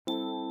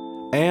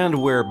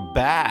And we're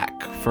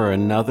back for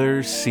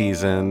another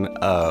season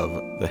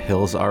of The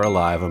Hills Are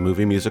Alive, a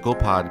movie musical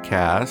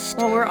podcast.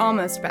 Well, we're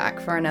almost back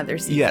for another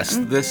season. Yes,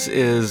 this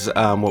is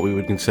what we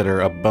would consider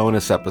a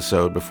bonus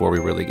episode before we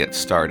really get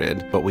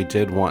started. But we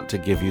did want to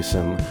give you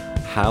some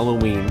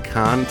Halloween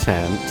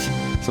content,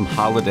 some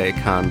holiday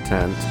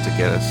content to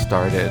get us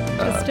started.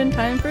 Just in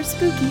time for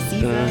spooky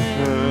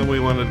season. We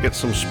wanted to get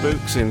some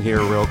spooks in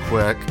here real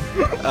quick.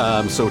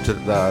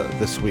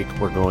 This week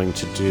we're going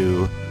to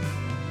do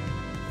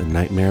The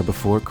Nightmare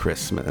Before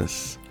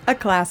Christmas. A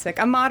classic,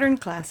 a modern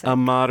classic. A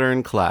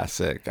modern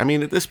classic. I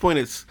mean, at this point,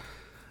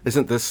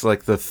 isn't this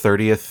like the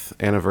 30th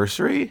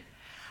anniversary?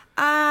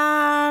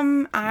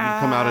 Come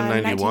out in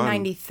 91.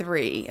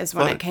 1993 is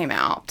when it came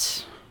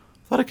out.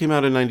 I thought it came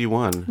out in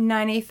 91.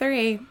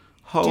 93.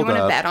 Hold Do you want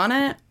to up. bet on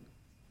it?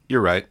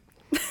 You're right.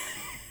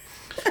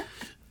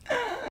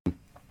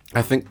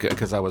 I think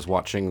because I was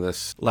watching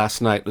this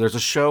last night. There's a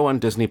show on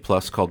Disney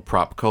Plus called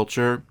Prop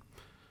Culture.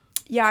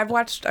 Yeah, I've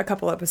watched a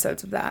couple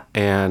episodes of that.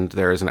 And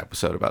there is an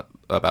episode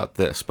about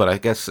this. But I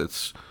guess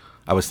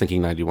I was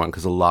thinking 91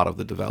 because a lot of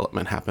the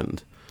development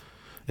happened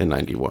in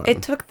 91.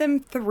 It took them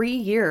 3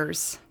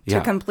 years to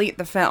complete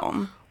the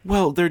film.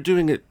 Well, they're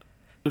doing it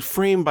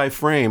frame by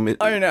frame.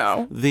 I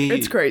know.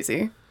 It's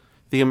crazy.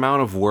 The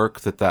amount of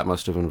work that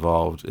must have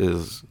involved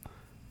is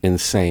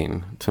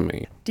insane to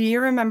me. Do you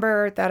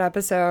remember that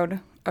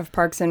episode of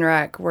Parks and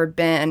Rec where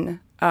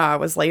Ben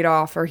was laid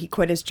off or he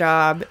quit his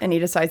job and he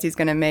decides he's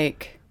going to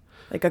make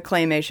like a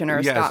claymation or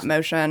a stop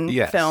motion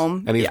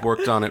film? And he's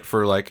worked on it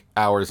for like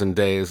hours and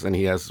days and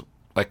he has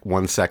like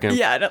 1 second.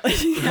 Yeah,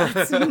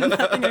 it's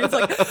nothing. And he's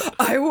like,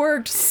 I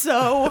worked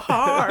so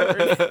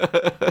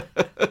hard.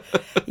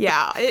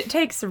 Yeah, it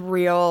takes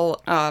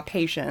real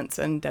patience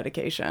and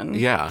dedication.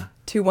 Yeah.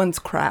 To one's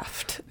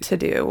craft to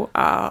do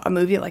a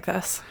movie like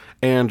this.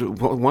 And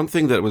one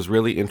thing that was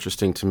really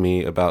interesting to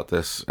me about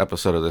this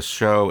episode of this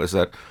show is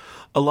that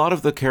a lot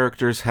of the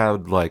characters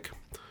had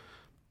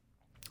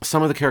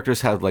some of the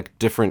characters had like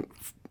different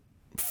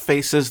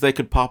faces they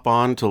could pop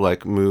on to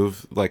like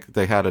move, like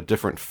they had a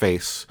different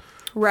face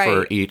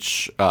for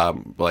each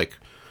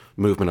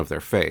movement of their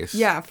face.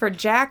 Yeah, for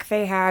Jack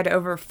they had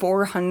over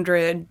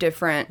 400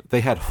 different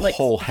they had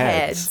whole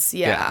heads.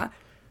 Yeah.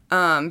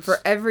 For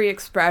every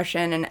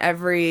expression and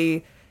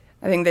every,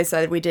 I think they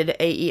said we did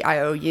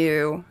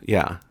A-E-I-O-U.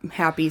 Yeah.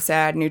 Happy,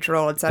 sad,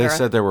 neutral, etc. They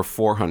said there were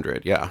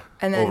 400, yeah.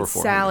 And then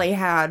Sally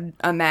had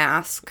a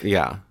mask.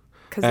 Yeah.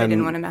 Because they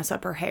didn't want to mess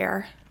up her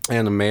hair.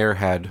 And the mayor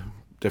had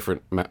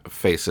different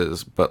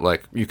faces, but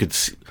like you could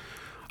see,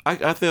 I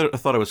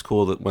thought it was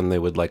cool that when they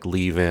would like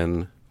leave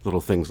in little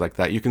things like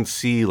that, you can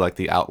see like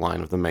the outline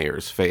of the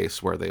mayor's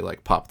face where they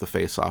like pop the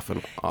face off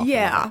and off.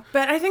 Yeah,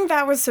 but I think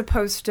that was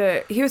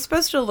he was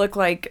supposed to look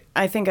like,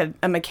 I think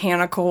a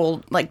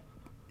mechanical like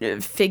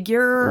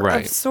figure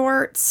of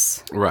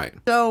sorts. Right.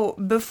 So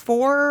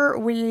before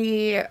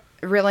we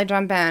really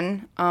jump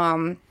in,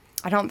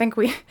 I don't think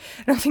we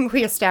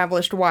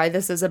established why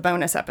this is a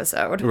bonus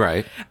episode.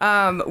 Right.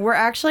 We're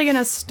actually going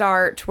to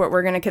start what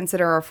we're going to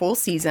consider our full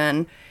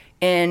season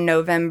in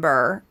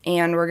November,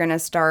 and we're going to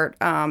start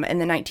in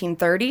the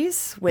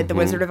 1930s with The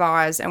Wizard of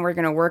Oz, and we're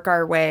going to work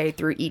our way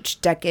through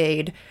each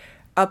decade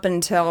up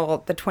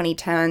until the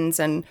 2010s,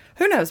 and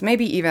who knows,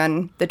 maybe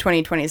even the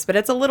 2020s, but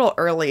it's a little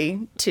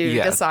early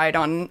to decide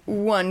on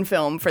one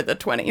film for the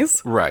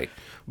 20s. Right.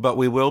 But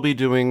we will be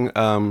doing,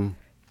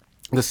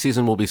 this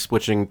season we'll be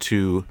switching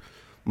to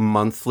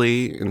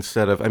monthly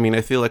instead of, I mean,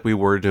 I feel like we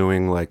were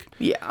doing like...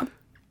 Yeah.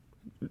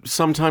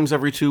 Sometimes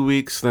every 2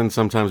 weeks, then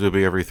sometimes it would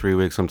be every 3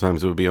 weeks,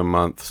 sometimes it would be a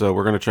month. So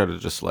we're going to try to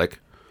just like,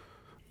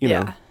 you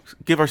know,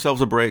 give ourselves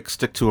a break,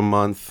 stick to a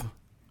month.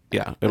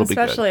 Yeah, it'll be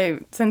good. Especially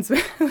since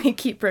we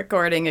keep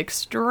recording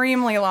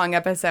extremely long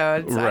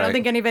episodes. Right. I don't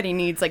think anybody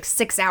needs like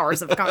 6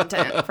 hours of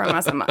content from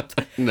us a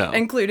month. No.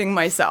 Including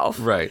myself.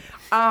 Right.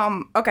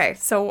 Okay,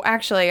 so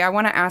actually I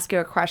want to ask you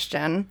a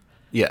question.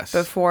 Yes.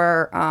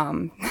 Before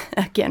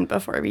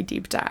we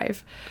deep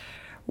dive.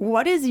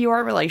 What is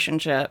your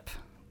relationship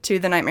to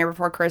The Nightmare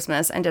Before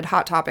Christmas, and did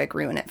Hot Topic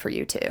ruin it for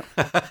you too?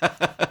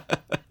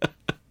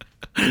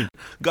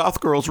 Goth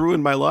girls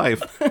ruined my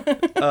life.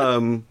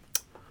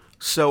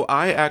 So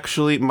I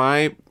actually,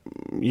 I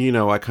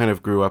kind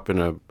of grew up in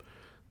a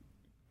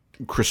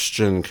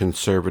Christian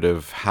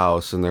conservative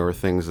house, and there were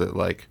things that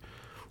like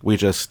we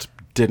just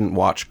didn't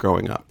watch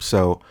growing up.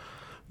 So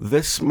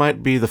this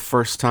might be the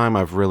first time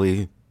I've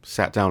really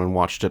sat down and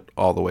watched it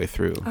all the way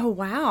through. Oh,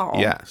 wow.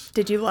 Yes.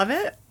 Did you love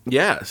it?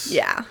 Yes.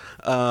 Yeah.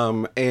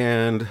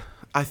 And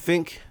I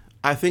think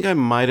I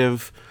might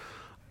have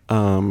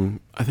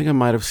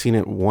seen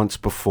it once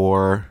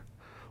before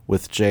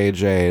with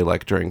JJ,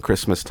 like during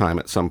Christmas time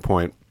at some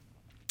point.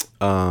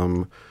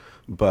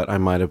 But I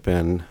might have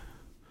been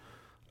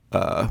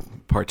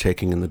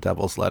partaking in the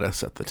devil's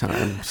lettuce at the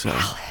time. So.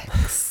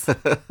 Alex.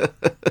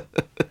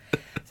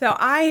 So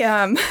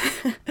I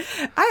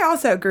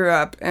also grew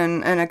up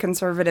in a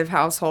conservative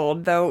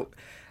household, though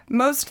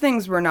most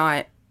things were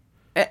not.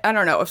 I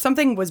don't know. If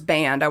something was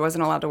banned, I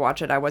wasn't allowed to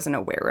watch it. I wasn't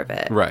aware of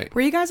it. Right.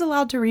 Were you guys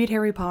allowed to read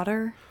Harry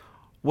Potter?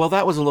 Well,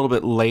 that was a little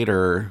bit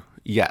later.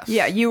 Yes.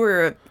 Yeah, you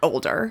were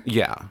older.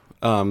 Yeah.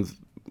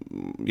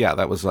 Yeah,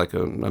 that was like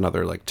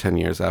another like 10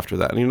 years after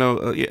that. And, you know,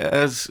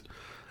 as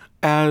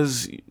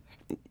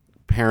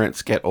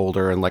parents get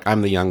older, and like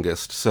I'm the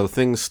youngest, so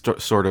things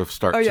sort of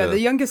start. Oh yeah, to, the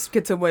youngest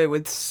gets away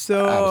with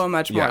so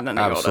much more than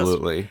the oldest.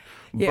 Absolutely.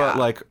 Yeah. But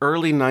like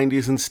early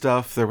 90s and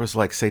stuff, there was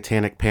like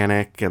Satanic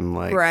Panic and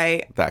like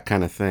that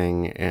kind of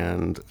thing.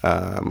 And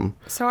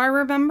so I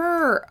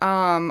remember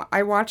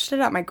I watched it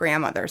at my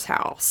grandmother's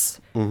house.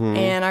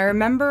 And I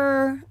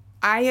remember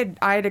I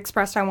had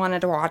expressed I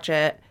wanted to watch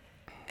it,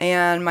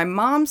 and my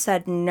mom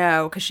said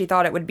no because she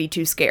thought it would be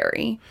too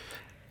scary.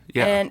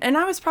 yeah. And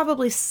I was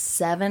probably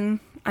 7,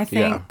 I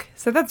think. Yeah.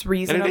 So that's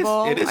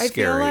reasonable. It is I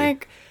scary. feel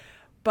like.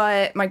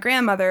 But my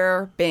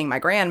grandmother, being my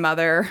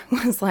grandmother,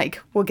 was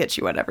like, we'll get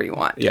you whatever you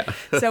want. Yeah.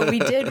 So we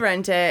did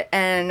rent it,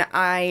 and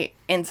I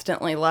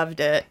instantly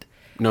loved it.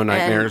 No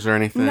nightmares or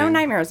anything? No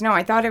nightmares. No,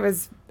 I thought it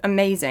was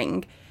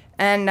amazing.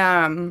 And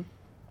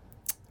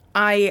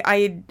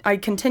I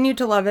continued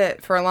to love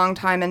it for a long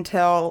time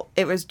until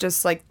it was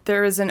just like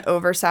there was an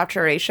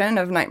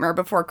oversaturation of Nightmare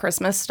Before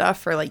Christmas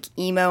stuff for like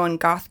emo and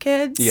goth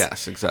kids.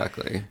 Yes,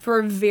 exactly. For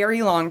a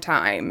very long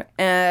time.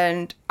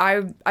 And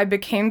I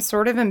became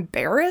sort of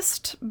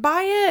embarrassed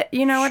by it.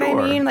 You know what I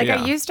Sure, mean? Like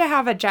yeah. I used to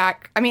have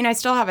I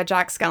still have a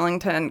Jack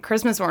Skellington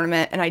Christmas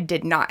ornament, and I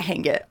did not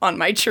hang it on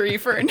my tree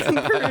for a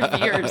number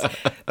of years.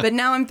 But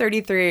now I'm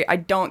 33. I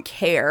don't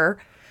care.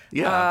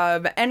 Yeah.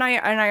 And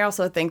I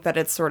also think that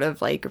it's sort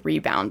of like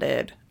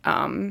rebounded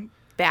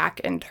back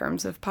in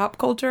terms of pop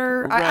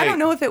culture. I Right. don't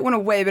know if it went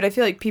away, but I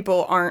feel like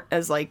people aren't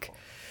as like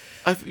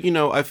I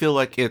feel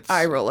like it's...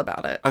 eye roll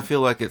about it. I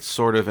feel like it's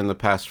sort of in the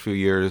past few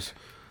years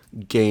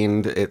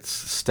gained its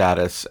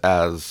status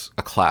as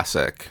a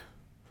classic.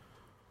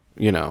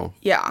 You know,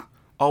 Yeah.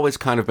 always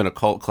kind of been a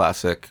cult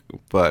classic,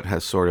 but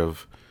has sort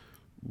of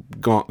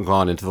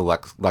gone into the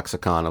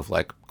lexicon of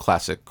like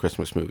classic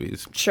Christmas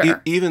movies.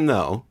 Sure. Even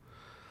though,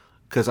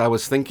 because I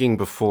was thinking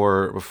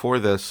before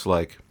this,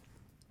 like,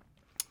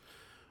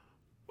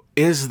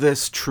 is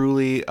this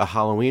truly a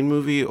Halloween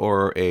movie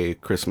or a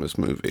Christmas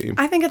movie?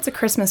 I think it's a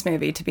Christmas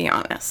movie, to be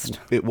honest.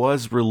 It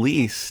was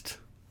released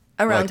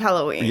Around like,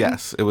 Halloween.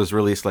 Yes, it was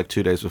released like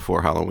 2 days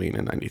before Halloween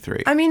in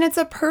 '93. I mean, it's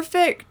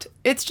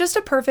just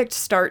a perfect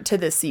start to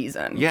the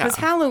season. Yeah. Because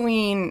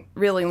Halloween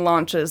really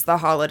launches the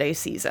holiday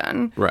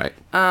season. Right.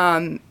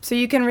 So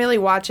you can really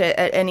watch it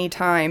at any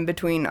time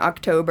between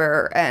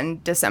October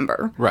and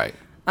December. Right.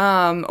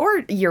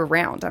 Or year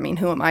round. I mean,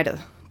 who am I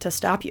to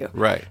stop you?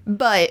 Right.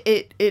 But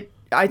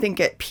I think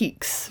it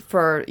peaks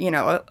for,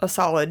 a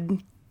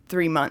solid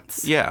 3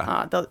 months.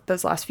 Yeah.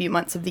 Those last few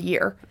months of the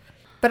year.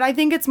 But I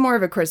think it's more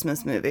of a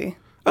Christmas movie.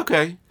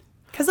 Okay.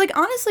 Because, like,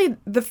 honestly,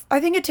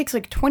 I think it takes,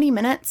 like, 20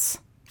 minutes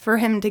for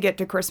him to get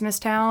to Christmas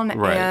Town.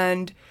 Right.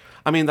 And,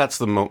 I mean, that's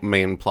the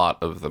main plot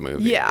of the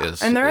movie. yeah.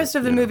 And the rest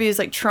of the movie is,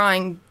 like,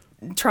 trying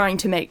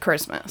to make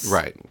Christmas.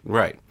 Right.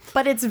 Right.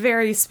 But it's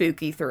very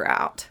spooky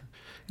throughout.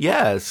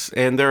 Yes,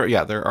 and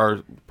there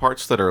are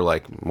parts that are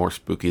like more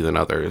spooky than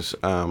others.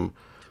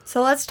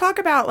 So let's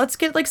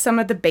get, like, some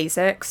of the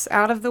basics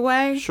out of the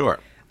way. Sure.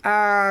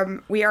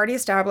 We already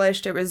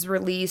established it was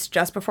released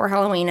just before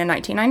Halloween in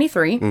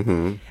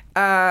 1993.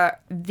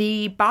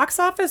 The box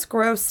office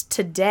gross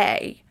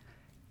today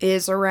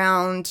is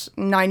around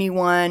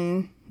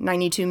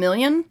 92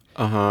 million.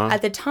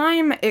 At the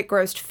time, it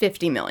grossed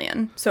 50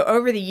 million. So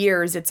over the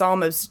years, it's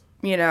almost,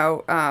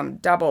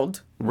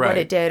 doubled what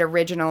it did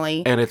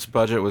originally. And its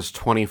budget was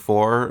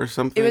 24 or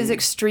something? It was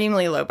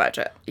extremely low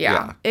budget.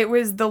 Yeah. It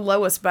was the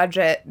lowest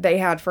budget they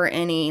had for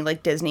any,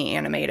 like, Disney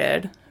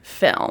animated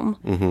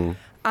film.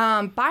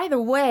 By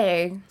the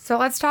way, so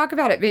let's talk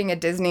about it being a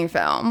Disney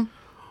film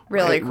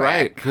really quick.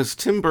 Right, because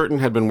Tim Burton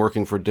had been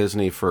working for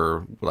Disney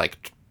for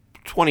like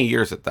 20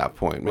 years at that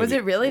point. Was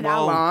it really that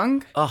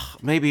long?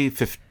 Maybe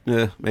 15.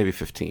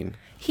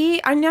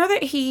 I know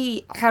that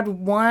he had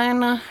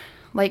one,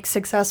 like,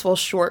 successful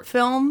short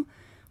film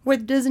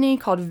with Disney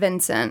called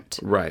Vincent.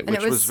 Right, and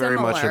which it was very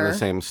much in the similar.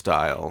 same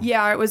style.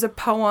 Yeah, it was a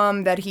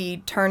poem that he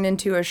turned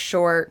into a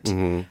short.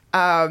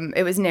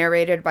 It was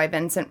narrated by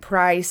Vincent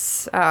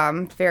Price.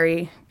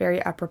 Very,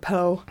 very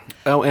apropos.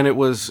 Oh, and it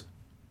was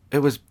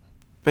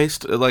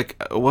based,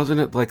 like, wasn't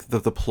it like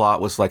the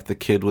plot was like the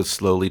kid was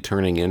slowly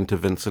turning into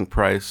Vincent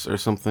Price or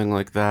something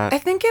like that? I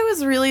think it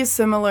was really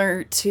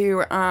similar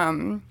to,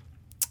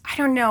 I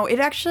don't know.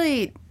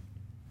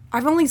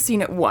 I've only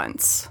seen it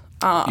once.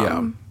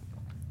 Yeah.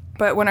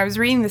 But when I was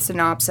reading the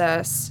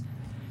synopsis,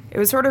 it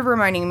was sort of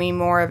reminding me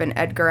more of an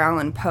Edgar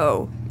Allan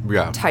Poe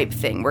type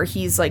thing, where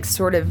he's, like,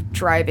 sort of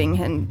driving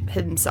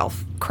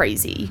himself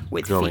crazy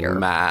with Going fear.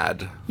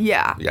 mad.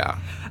 Yeah. Yeah.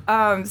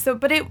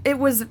 But it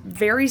was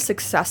very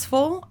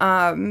successful.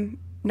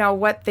 Now,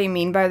 what they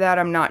mean by that,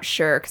 I'm not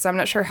sure, because I'm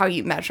not sure how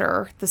you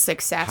measure the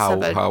success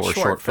of a how are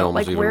short film. films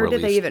Like, even where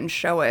did they released? even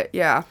show it?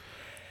 Yeah.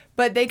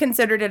 But they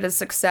considered it a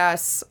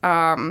success,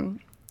 and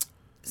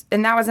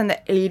that was in the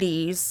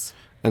 80s.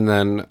 And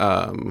then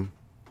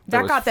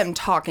that got them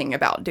talking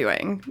about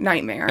doing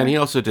Nightmare. And he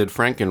also did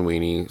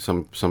Frankenweenie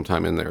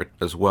sometime in there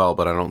as well,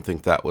 but I don't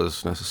think that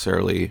was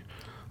necessarily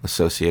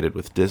associated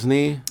with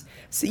Disney.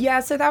 So,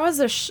 so that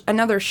was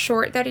another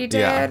short that he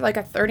did, like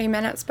a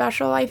 30-minute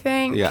special, I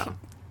think. Yeah.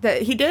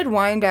 That he did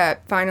wind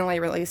up finally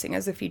releasing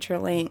as a feature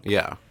length.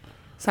 Yeah.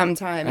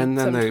 Sometime, and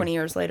then 20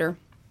 years later.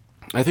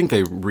 I think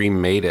they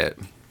remade it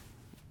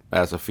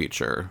as a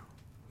feature.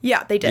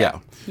 Yeah, they did.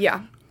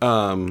 Yeah.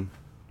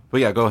 But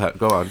yeah, go ahead.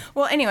 Go on.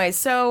 Well, anyway,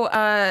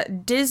 so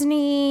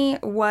Disney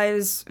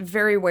was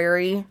very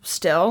wary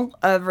still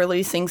of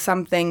releasing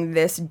something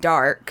this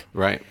dark.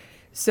 Right.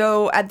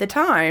 So at the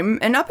time,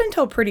 and up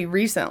until pretty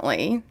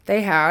recently,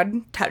 they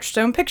had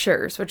Touchstone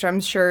Pictures, which I'm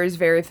sure is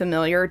very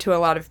familiar to a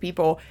lot of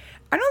people.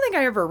 I don't think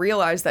I ever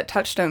realized that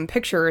Touchstone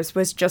Pictures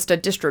was just a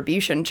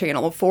distribution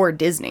channel for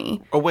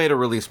Disney. A way to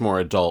release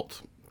more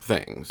adult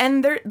things.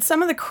 And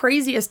some of the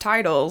craziest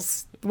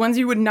titles, ones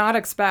you would not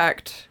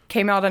expect,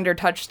 came out under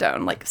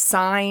Touchstone, like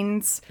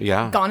Signs,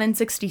 Gone in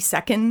 60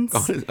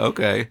 Seconds.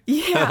 Okay.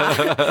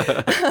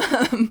 Yeah.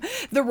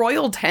 The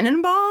Royal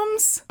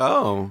Tenenbaums.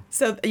 Oh.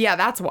 So, yeah,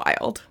 that's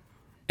wild.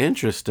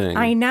 Interesting.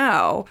 I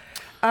know.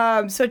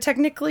 So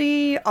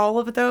technically, all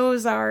of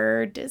those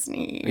are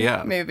Disney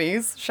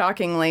movies,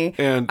 shockingly.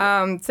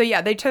 And so,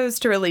 yeah, they chose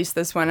to release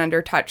this one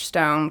under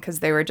Touchstone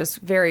because they were just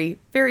very,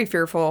 very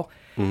fearful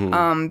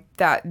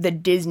that the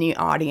Disney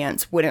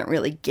audience wouldn't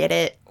really get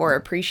it or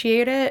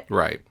appreciate it.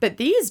 Right. But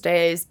these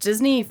days,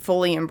 Disney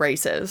fully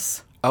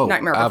embraces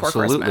Nightmare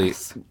Before absolutely.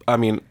 Christmas. I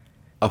mean,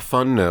 a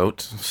fun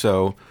note.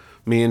 So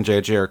me and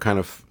JJ are kind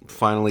of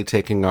finally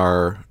taking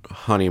our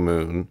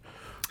honeymoon.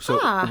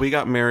 So we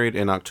got married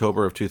in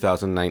October of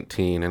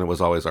 2019, and it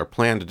was always our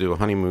plan to do a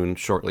honeymoon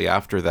shortly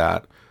after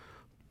that.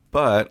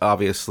 But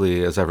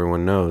obviously, as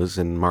everyone knows,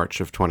 in March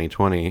of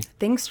 2020...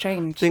 Things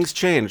changed. Things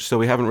changed, so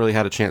we haven't really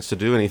had a chance to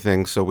do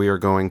anything. So we are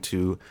going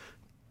to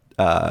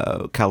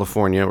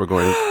California. We're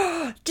going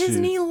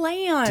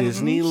Disneyland.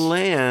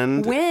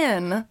 Disneyland.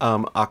 When?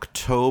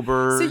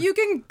 October. So you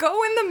can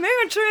go in the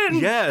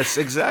mansion. Yes,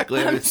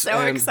 exactly. I'm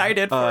so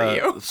excited for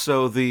you.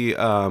 So the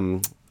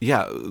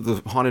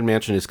Haunted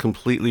Mansion is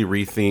completely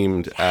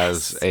rethemed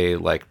as a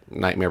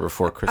Nightmare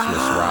Before Christmas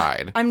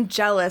ride. I'm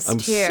jealous too. I'm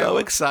so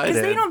excited.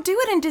 Because they don't do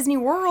it in Disney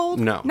World.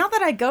 No. Not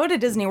that I go to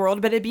Disney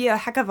World, but it'd be a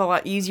heck of a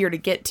lot easier to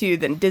get to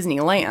than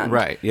Disneyland.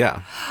 Right,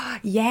 yeah.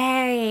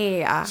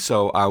 Yay.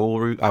 So I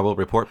will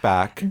report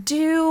back.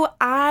 Do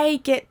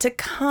I get to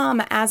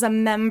come as a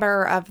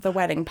member of the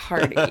wedding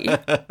party?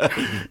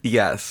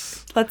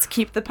 Yes. Let's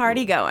keep the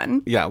party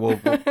going. Yeah, well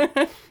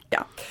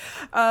yeah.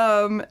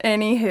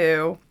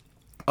 Anywho.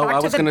 Oh, I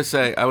was going to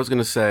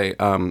say,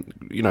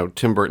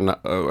 Tim Burton,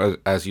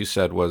 as you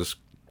said, was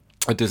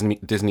a Disney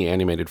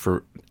animator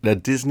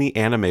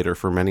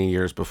for many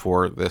years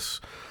before this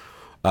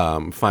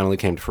finally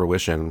came to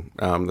fruition.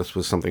 This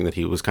was something that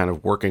he was kind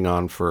of working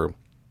on for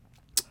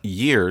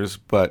years,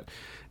 but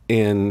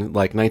in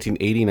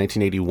 1980,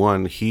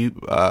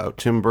 1981,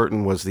 Tim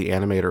Burton was the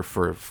animator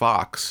for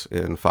Fox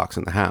in Fox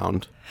and the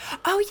Hound.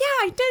 Oh,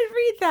 yeah, I did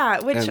read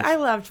that, which I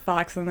loved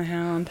Fox and the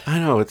Hound. I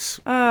know, it's...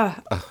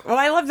 well,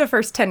 I love the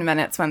first 10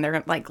 minutes when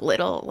they're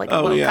little, a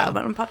little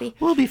cowbell and puppy.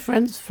 We'll be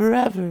friends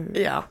forever.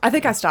 Yeah, I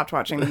think I stopped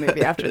watching the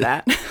movie after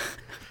that.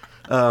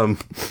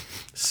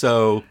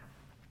 So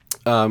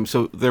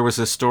there was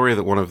this story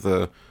that one of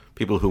the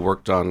people who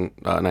worked on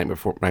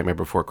Nightmare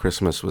Before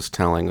Christmas was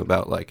telling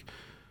about,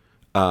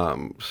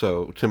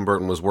 so Tim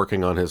Burton was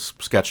working on his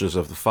sketches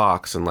of the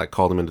Fox and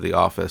called him into the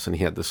office, and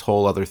he had this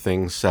whole other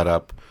thing set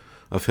up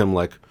of him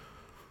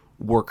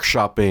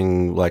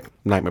workshopping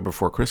Nightmare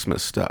Before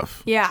Christmas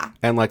stuff. Yeah.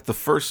 And the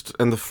first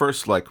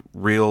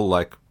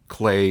real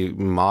clay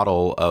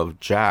model of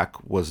Jack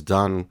was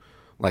done in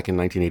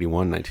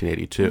 1981,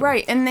 1982.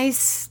 Right, and they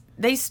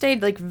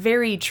stayed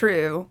very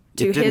true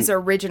to his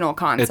original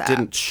concept. It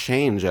didn't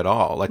change at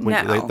all.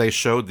 When they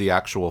showed the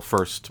actual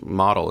first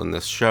model in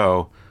this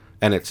show,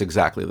 and it's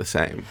exactly the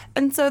same.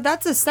 And so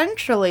that's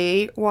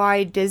essentially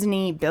why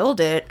Disney billed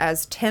it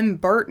as Tim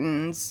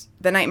Burton's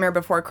The Nightmare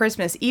Before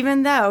Christmas,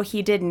 even though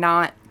he did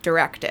not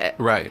direct it.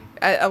 Right.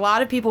 A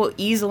lot of people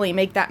easily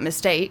make that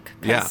mistake.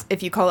 Yeah.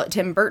 If you call it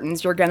Tim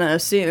Burton's, you're going to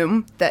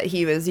assume that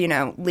he was,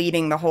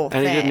 leading the whole thing.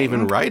 And he didn't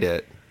even write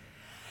it.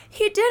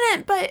 He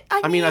didn't, but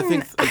I mean... I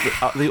think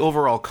the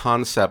overall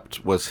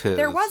concept was his.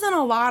 There wasn't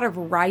a lot of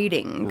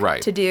writing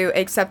right. to do,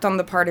 except on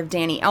the part of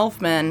Danny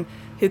Elfman,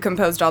 who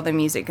composed all the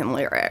music and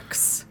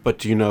lyrics. But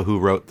do you know who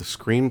wrote the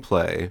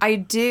screenplay? I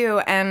do,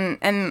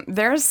 and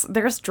there's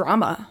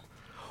drama.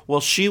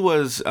 Well, she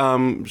was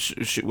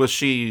was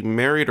she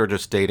married or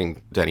just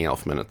dating Danny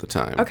Elfman at the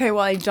time? Okay,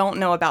 well, I don't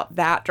know about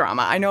that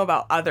drama. I know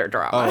about other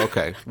drama. Oh,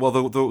 okay. Well,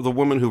 the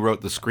woman who wrote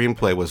the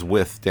screenplay was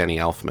with Danny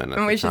Elfman.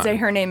 And we should say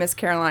her name is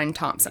Caroline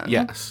Thompson.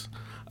 Yes,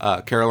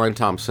 Caroline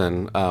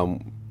Thompson,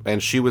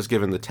 and she was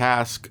given the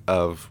task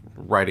of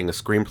writing a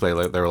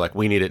screenplay. They were like,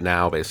 "We need it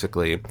now,"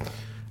 basically.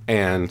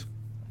 And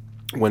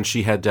when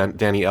she had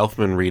Danny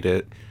Elfman read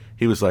it,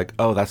 he was like,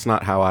 "Oh, that's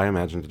not how I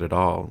imagined it at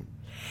all."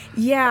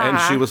 Yeah. And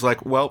she was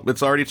like, "Well,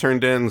 it's already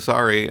turned in.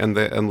 Sorry." And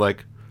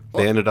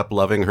They ended up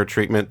loving her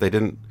treatment.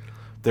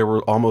 There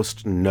were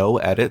almost no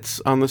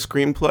edits on the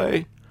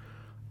screenplay.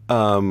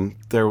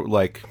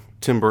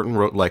 Tim Burton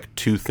wrote like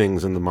 2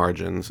 things in the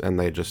margins, and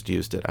they just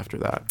used it after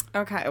that.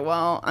 Okay,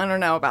 well, I don't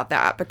know about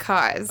that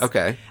because...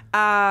 Okay.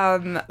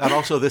 And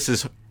also, this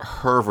is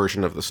her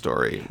version of the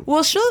story.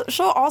 Well,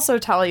 she'll also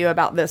tell you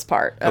about this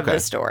part of the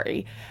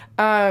story.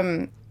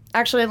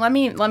 Actually, let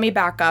me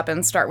back up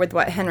and start with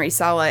what Henry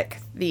Selick,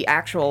 the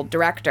actual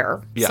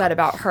director, said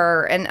about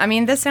her. And I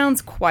mean, this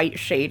sounds quite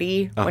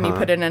shady when you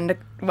put it into,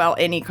 well,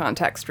 any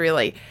context,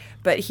 really.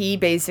 But he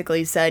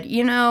basically said,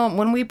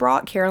 when we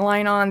brought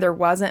Caroline on, there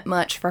wasn't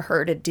much for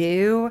her to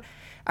do.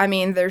 I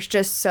mean, there's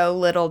just so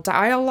little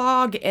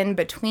dialogue in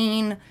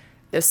between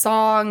the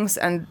songs,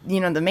 and,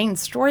 the main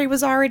story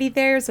was already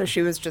there, so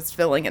she was just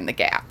filling in the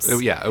gaps.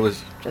 It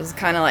was... Just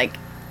kind of like,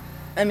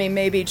 I mean,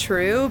 maybe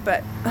true,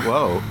 but...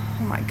 Whoa.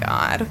 Oh, my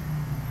God.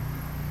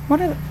 What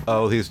a...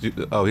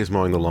 he's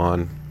mowing the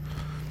lawn.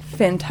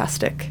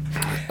 Fantastic.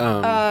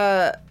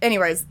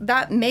 Anyways,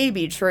 that may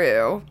be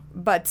true,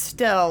 but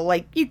still,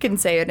 like, you can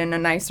say it in a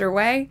nicer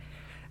way.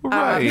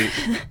 Right.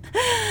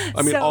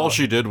 I mean, all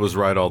she did was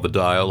write all the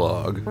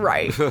dialogue.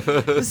 Right.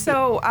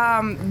 So,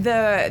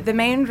 the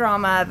main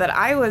drama that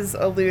I was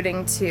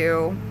alluding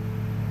to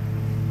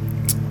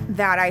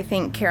that I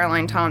think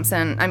Caroline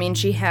Thompson, I mean,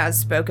 she has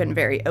spoken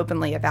very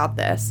openly about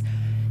this.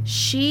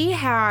 She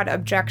had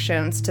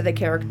objections to the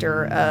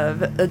character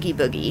of Oogie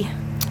Boogie.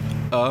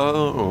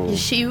 Oh.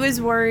 She was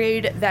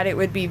worried that it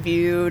would be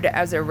viewed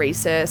as a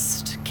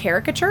racist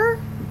caricature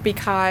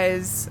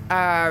because,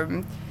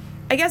 I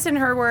guess in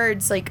her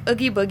words, like,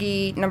 Oogie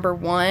Boogie, number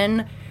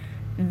one,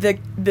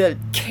 the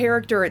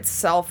character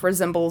itself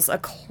resembles a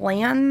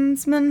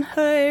Klansman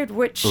hood,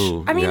 which,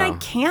 I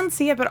can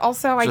see it, but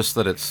also just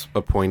that it's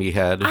a pointy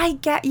head.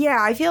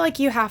 I feel like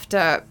you have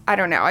to, I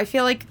don't know, I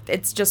feel like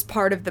it's just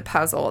part of the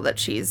puzzle that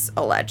she's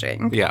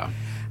alleging. Yeah.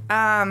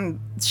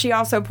 She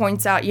also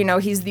points out,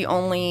 he's the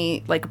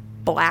only, like,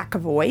 black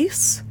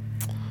voice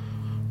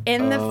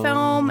in the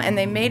film, and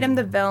they made him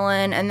the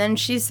villain, and then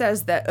she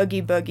says that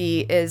Oogie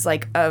Boogie is,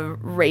 like, a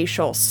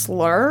racial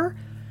slur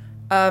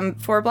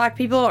for black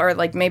people, or,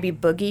 like, maybe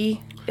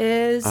Boogie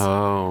is.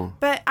 Oh.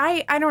 But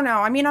I don't know.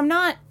 I mean,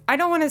 I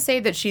don't want to say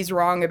that she's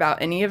wrong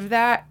about any of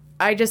that.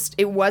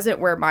 It wasn't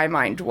where my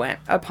mind went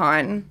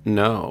upon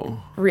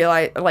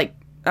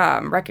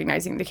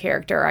recognizing the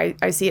character.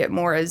 I see it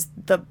more as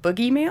the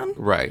boogeyman.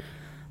 Right.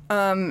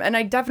 And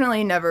I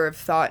definitely never have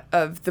thought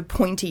of the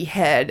pointy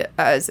head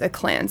as a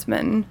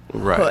Klansman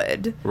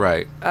hood.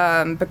 Right.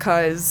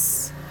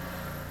 Because,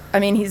 I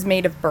mean, he's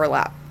made of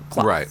burlap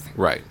cloth.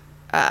 Right.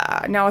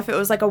 Now, if it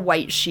was like a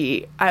white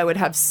sheet, I would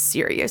have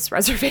serious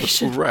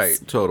reservations. Right,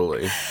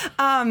 totally.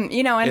 And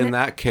in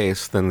that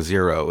case, then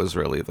Zero is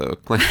really the...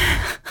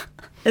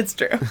 It's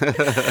true.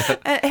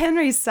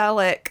 Henry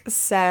Selick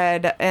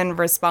said in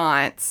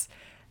response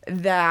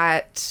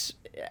that,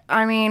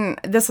 I mean,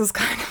 this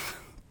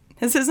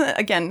isn't,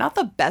 again, not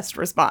the best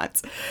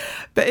response,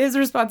 but his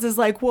response is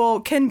like, well,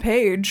 Ken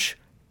Page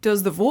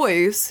does the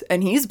voice,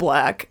 and he's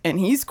black,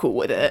 and he's cool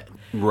with it.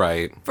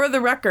 Right. For the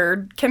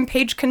record, Ken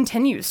Page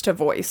continues to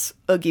voice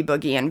Oogie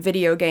Boogie in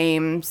video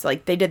games.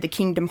 Like, they did the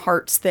Kingdom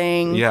Hearts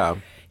thing. Yeah.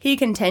 He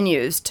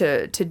continues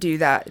to do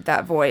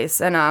that voice.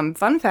 And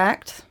fun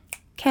fact,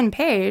 Ken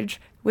Page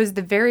was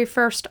the very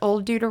first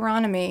Old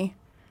Deuteronomy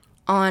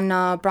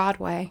on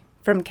Broadway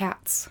from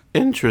Cats.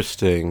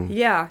 Interesting.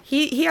 Yeah.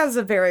 He has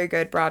a very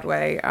good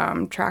Broadway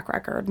track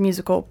record,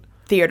 musical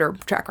theater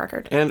track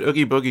record. And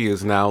Oogie Boogie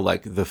is now,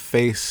 like, the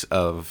face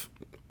of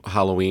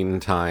Halloween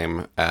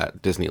time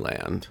at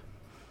Disneyland.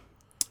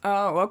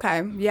 Oh,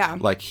 okay. Yeah.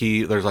 Like,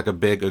 there's like a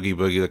big Oogie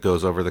Boogie that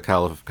goes over the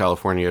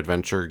California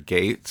Adventure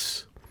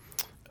gates.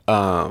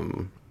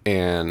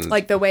 And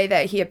like the way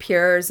that he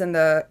appears in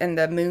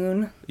the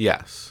moon.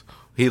 Yes.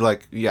 There's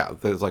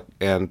like,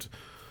 and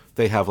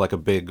they have like a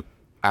big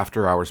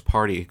after hours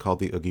party called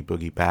the Oogie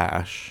Boogie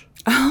Bash.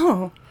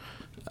 Oh.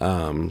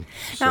 So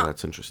now,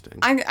 that's interesting.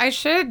 I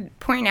should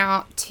point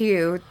out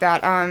too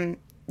that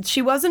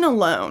she wasn't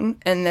alone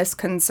in this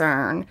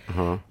concern.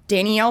 Uh-huh.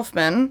 Danny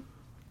Elfman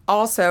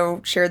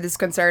also shared this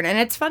concern, and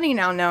it's funny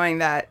now knowing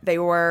that they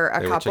were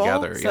a couple. Were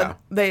together, so yeah.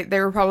 They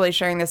were probably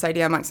sharing this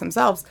idea amongst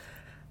themselves.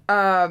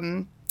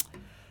 I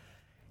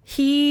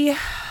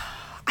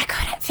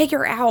couldn't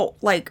figure out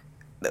like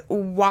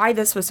why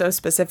this was so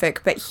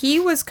specific, but he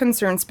was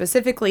concerned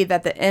specifically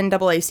that the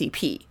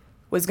NAACP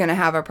was going to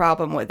have a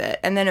problem with it.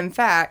 And then in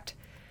fact,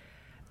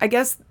 I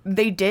guess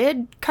they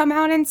did come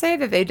out and say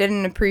that they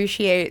didn't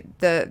appreciate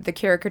the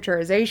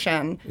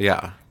caricaturization.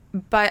 Yeah.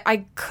 But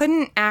I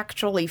couldn't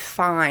actually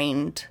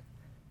find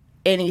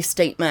any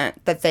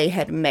statement that they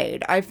had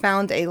made. I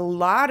found a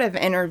lot of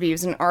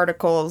interviews and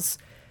articles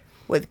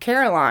with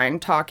Caroline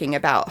talking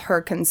about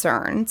her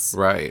concerns.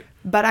 Right.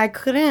 But I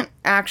couldn't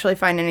actually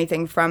find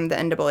anything from the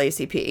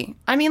NAACP.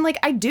 I mean, like,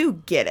 I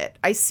do get it.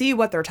 I see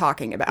what they're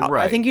talking about.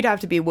 Right. I think you'd have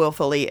to be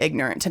willfully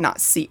ignorant to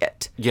not see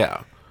it.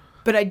 Yeah.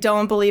 But I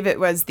don't believe it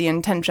was the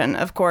intention,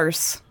 of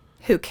course,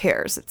 who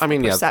cares? It's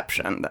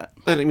perception that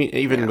But I mean,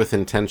 even with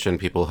intention,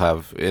 people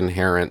have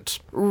inherent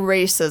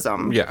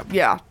racism. Yeah.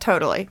 Yeah,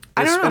 totally.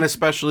 I don't know. And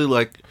especially,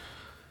 like,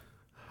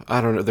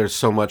 I don't know, there's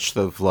so much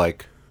of,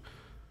 like,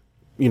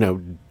 you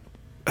know,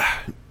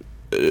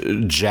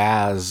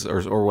 jazz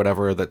or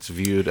whatever that's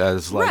viewed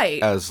as, like,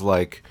 Right. as,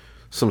 like,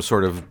 some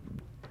sort of,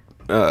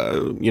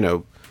 you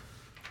know,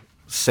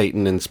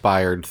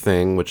 Satan-inspired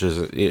thing, which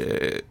is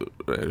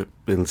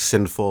been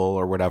sinful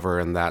or whatever,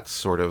 and that's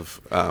sort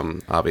of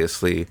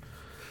obviously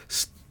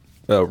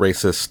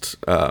racist.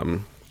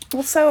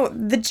 Well, so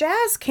the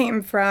jazz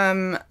came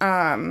from,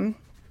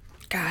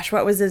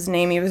 what was his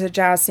name? He was a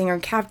jazz singer,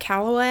 Cab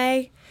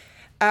Calloway.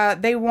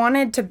 They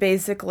wanted to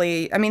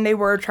basically, I mean, they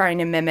were trying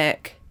to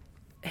mimic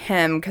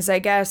him, because I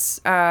guess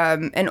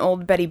in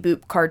old Betty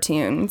Boop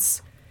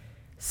cartoons,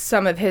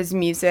 some of his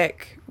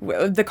music,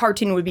 the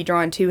cartoon would be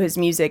drawn to his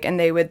music, and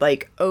they would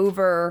like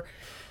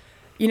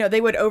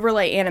they would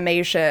overlay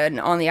animation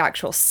on the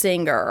actual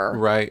singer.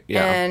 Right,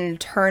 yeah. And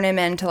turn him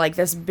into like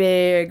this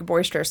big,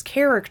 boisterous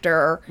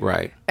character.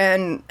 Right.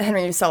 And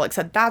Henry Selick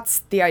said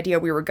that's the idea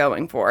we were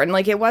going for. And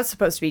like it was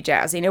supposed to be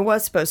jazzy, and it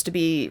was supposed to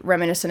be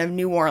reminiscent of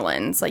New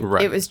Orleans. Like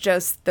Right. it was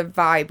just the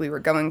vibe we were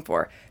going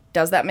for.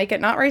 Does that make it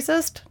not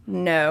racist?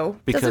 No.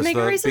 Does it make it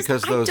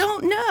racist? I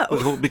don't know.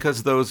 Well,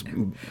 because those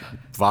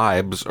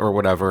vibes or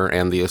whatever,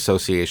 and the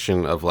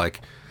association of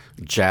like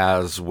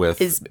jazz with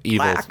Is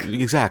evil, black.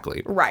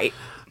 exactly. Right.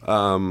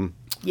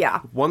 Yeah.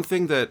 One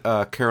thing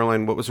that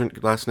Caroline, what was her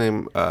last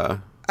name?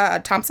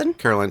 Thompson?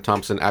 Caroline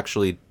Thompson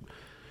actually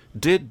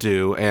did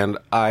do, and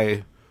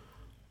I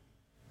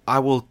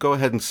will go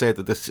ahead and say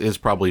that this is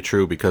probably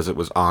true because it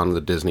was on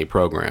the Disney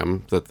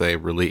program that they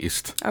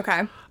released.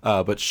 Okay.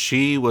 But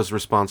she was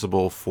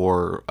responsible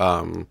for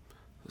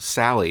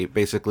Sally,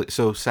 basically.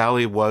 So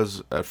Sally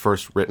was at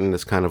first written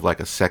as kind of like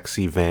a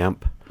sexy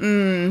vamp.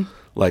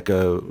 Like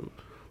a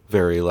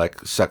very like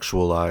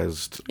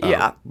sexualized.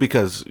 Yeah.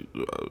 Because,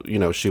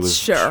 she was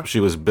Sure. she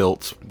was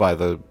built by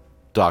the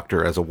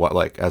doctor as a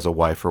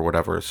wife or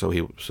whatever. So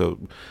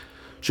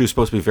she was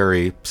supposed to be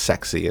very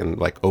sexy and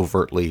like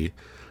overtly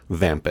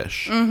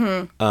vampish.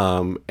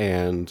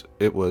 And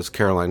it was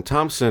Caroline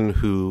Thompson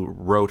who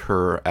wrote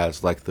her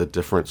as like the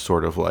different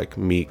sort of like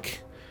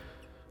meek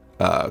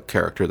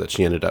character that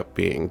she ended up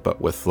being,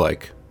 but with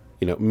like,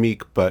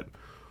 meek, but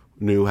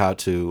knew how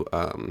to,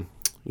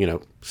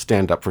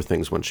 stand up for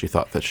things when she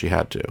thought that she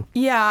had to.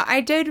 Yeah,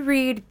 I did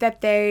read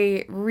that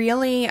they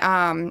really,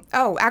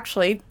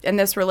 actually, and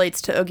this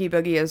relates to Oogie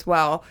Boogie as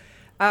well.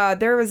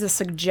 There was a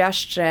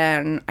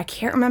suggestion, I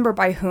can't remember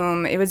by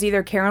whom, it was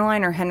either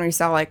Caroline or Henry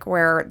Selick,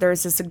 where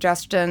there's a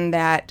suggestion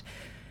that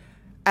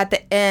at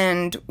the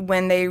end,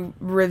 when they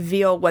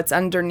reveal what's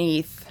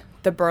underneath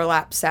the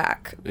burlap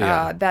sack,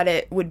 that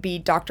it would be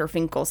Dr.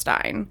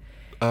 Finkelstein.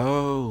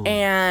 Oh.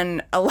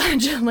 And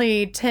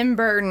allegedly, Tim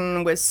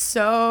Burton was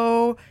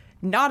so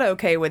not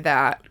okay with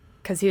that,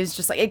 because he was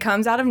just like, it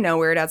comes out of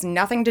nowhere. It has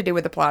nothing to do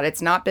with the plot.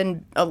 It's not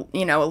been,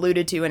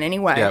 alluded to in any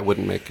way. Yeah, it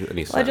wouldn't make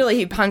any sense. Allegedly,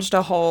 he punched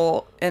a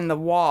hole in the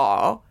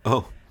wall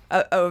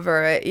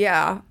over it.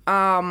 Yeah.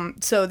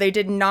 So they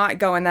did not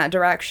go in that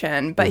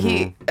direction. But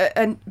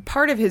another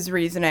part of his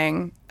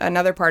reasoning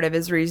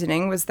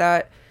was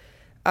that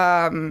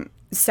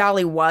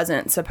Sally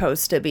wasn't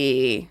supposed to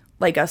be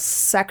like a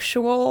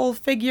sexual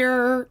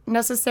figure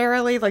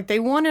necessarily. Like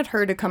they wanted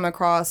her to come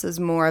across as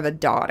more of a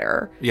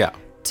daughter. Yeah.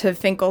 To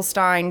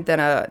Finkelstein than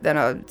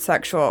a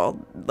sexual,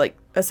 like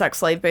a sex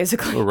slave,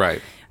 basically.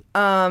 Right.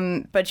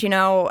 But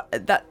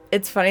that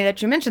it's funny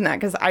that you mentioned that,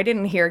 because I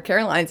didn't hear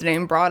Caroline's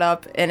name brought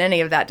up in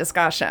any of that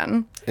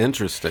discussion.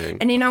 Interesting.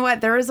 And you know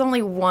what? There is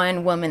only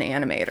one woman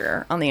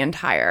animator on the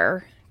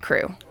entire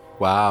crew.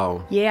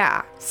 Wow.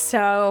 Yeah.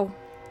 So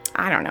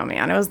I don't know,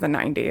 man. It was the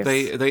 90s.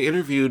 They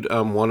interviewed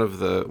one of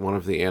the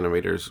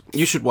animators.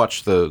 You should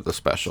watch the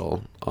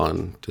special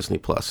on Disney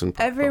Plus and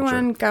Pop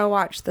Everyone Culture. go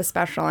watch the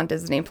special on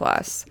Disney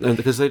Plus. And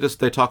because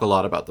they talk a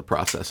lot about the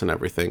process and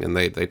everything, and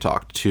they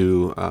talked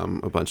to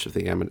a bunch of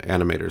the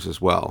animators as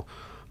well.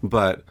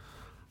 But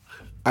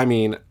I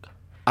mean,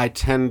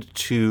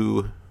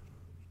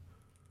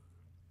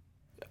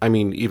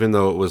 even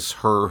though it was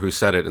her who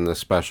said it in the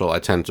special, I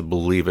tend to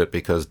believe it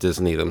because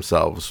Disney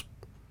themselves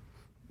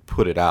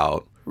put it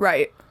out.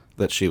 Right.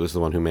 That she was the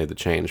one who made the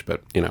change,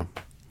 but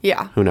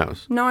Yeah. who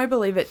knows? No, I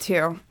believe it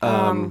too.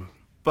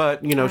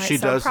 But Right, she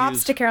so does props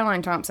use, to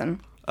Caroline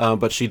Thompson.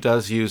 but she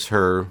does use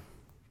her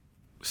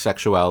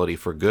sexuality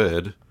for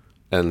good.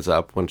 Ends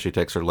up when she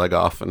takes her leg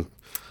off, and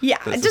Yeah,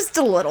 just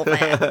a little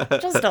bit.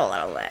 Just a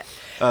little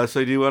bit.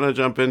 so do you want to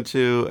jump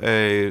into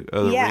a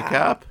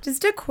recap?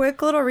 Just a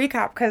quick little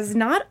recap, because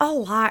not a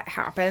lot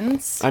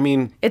happens. I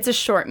mean, It's a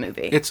short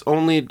movie. it's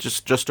only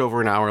just over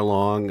an hour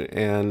long,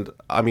 and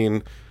I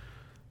mean,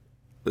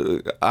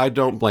 I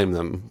don't blame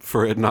them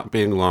for it not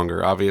being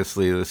longer.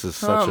 Obviously, this is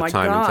such a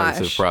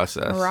time-intensive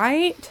process.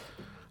 Right?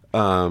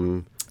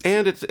 And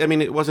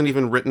it wasn't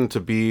even written to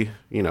be,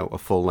 a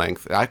full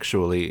length.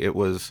 Actually, it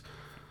was.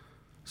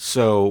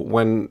 So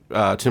when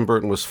Tim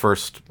Burton was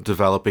first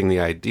developing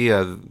the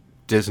idea,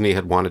 Disney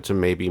had wanted to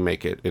maybe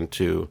make it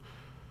into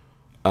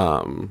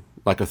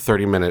like a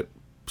 30-minute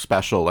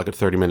special, like a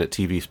 30-minute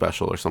TV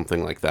special or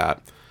something like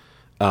that.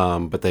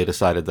 But they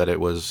decided that it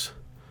was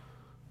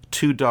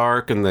too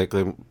dark,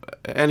 and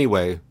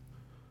anyway,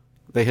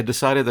 they had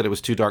decided that it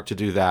was too dark to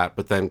do that,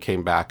 but then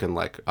came back and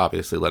like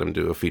obviously let him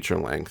do a feature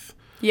length.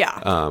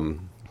 Yeah.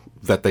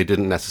 That they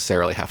didn't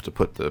necessarily have to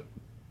put the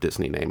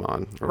Disney name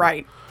on.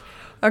 Right.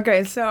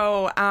 Okay,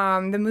 so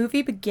the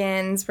movie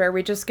begins where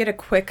we just get a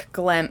quick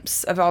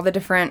glimpse of all the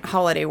different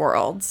holiday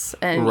worlds,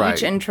 and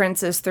each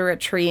entrance is through a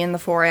tree in the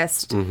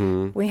forest.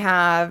 Mm-hmm. We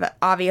have,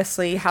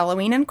 obviously,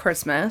 Halloween and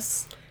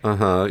Christmas. You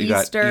got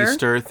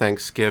Easter,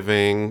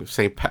 Thanksgiving,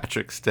 St.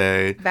 Patrick's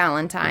Day.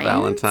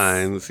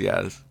 Valentine's,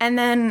 yes. And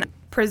then,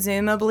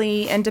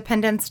 presumably,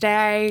 Independence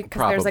Day,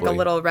 because there's like a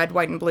little red,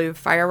 white, and blue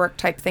firework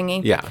type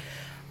thingy. Yeah.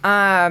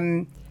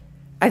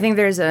 I think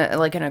there's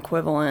an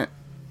equivalent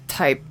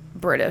type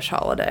British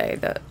holiday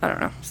that, I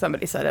don't know,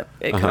 somebody said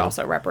it could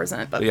also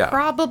represent, but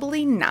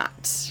probably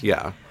not.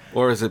 Yeah.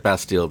 Or is it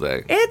Bastille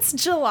Day? It's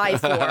July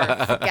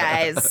 4th,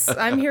 guys.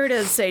 I'm here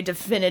to say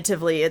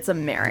definitively it's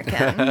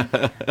American.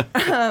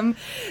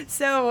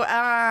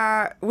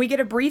 So we get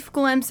a brief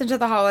glimpse into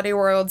the holiday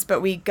worlds,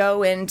 but we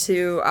go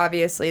into,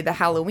 obviously, the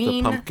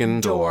Halloween pumpkin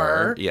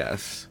door.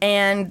 Yes.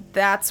 And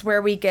that's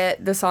where we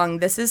get the song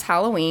This Is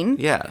Halloween.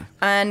 Yeah.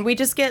 And we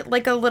just get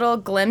like a little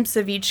glimpse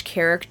of each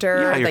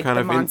character, you're like kind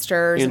the of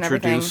monsters and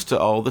everything. Introduced to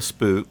all the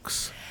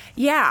spooks.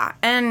 Yeah.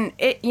 And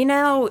it,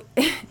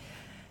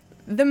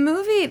 the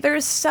movie,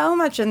 there's so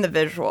much in the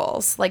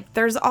visuals. Like,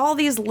 there's all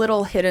these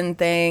little hidden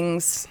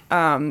things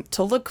to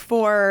look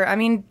for. I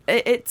mean,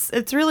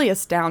 it's really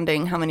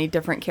astounding how many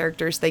different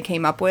characters they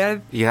came up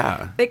with.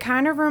 Yeah. It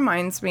kind of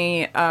reminds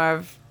me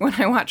of when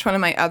I watch one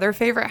of my other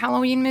favorite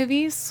Halloween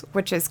movies,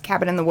 which is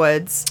Cabin in the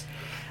Woods.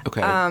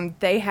 Okay.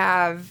 They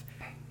have,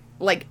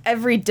 like,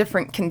 every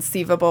different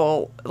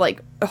conceivable,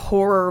 like,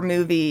 horror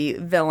movie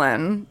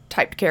villain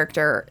type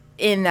character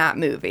in that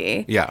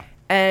movie. Yeah.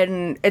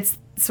 And it's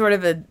sort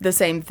of the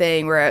same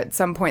thing where at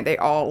some point they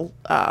all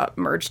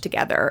merge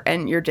together,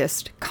 and you're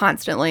just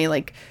constantly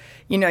like,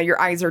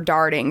 your eyes are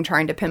darting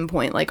trying to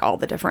pinpoint like all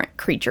the different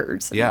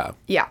creatures. Yeah.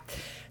 Yeah.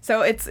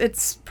 So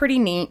it's pretty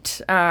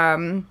neat.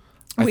 I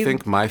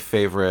think my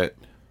favorite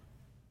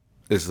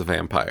is the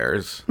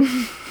vampires.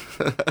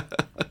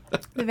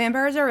 The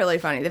vampires are really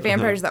funny. The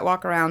vampires that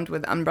walk around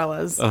with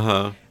umbrellas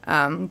to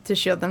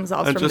shield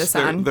themselves from the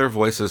sun. Their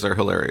voices are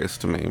hilarious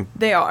to me.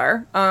 They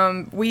are.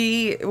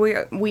 We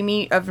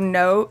meet of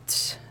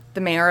note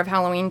the mayor of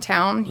Halloween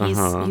Town.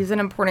 He's an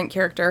important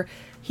character.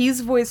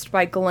 He's voiced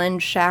by Glenn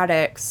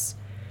Shaddix,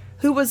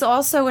 who was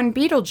also in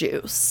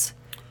Beetlejuice.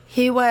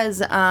 He was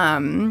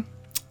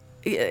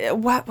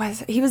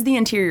he was the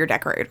interior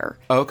decorator.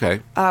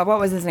 Okay. What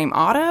was his name?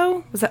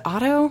 Otto? Was it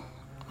Otto?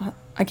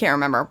 I can't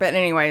remember. But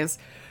anyways,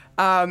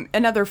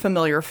 another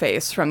familiar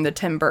face from the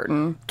Tim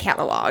Burton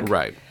catalog.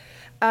 Right.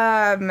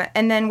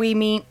 And then we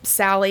meet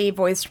Sally,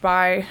 voiced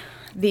by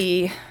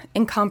the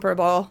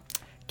incomparable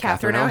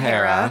Catherine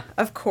O'Hara,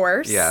 of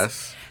course.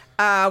 Yes.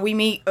 We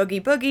meet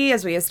Oogie Boogie,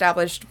 as we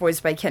established,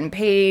 voiced by Ken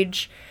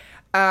Page.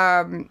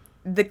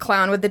 The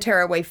clown with the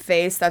tearaway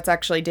face, that's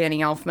actually Danny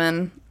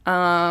Elfman.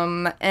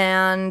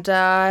 And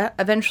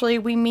eventually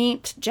we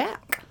meet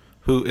Jack,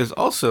 who is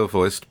also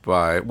voiced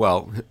by,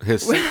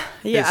 his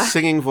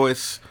singing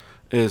voice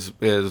is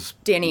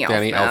Danny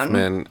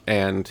Elfman,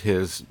 and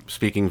his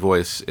speaking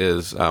voice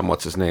is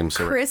what's his name?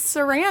 Chris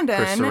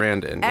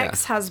Sarandon,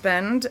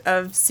 ex-husband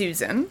of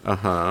Susan.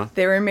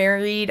 They were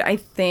married, I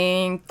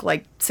think,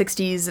 like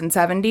 60s and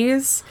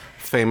 70s.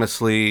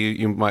 Famously,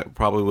 you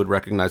probably would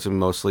recognize him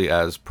mostly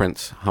as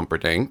Prince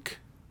Humperdinck.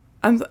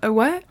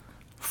 What?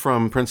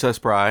 From Princess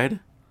Bride.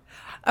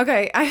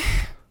 Okay,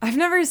 I've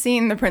never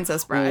seen The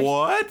Princess Bride.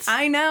 What?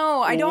 I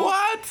know. I don't.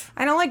 What?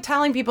 I don't like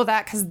telling people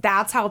that because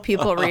that's how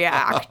people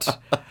react.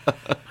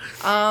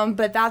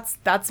 But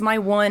that's my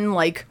one,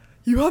 like,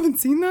 you haven't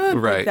seen that?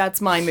 Right. Like, that's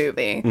my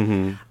movie.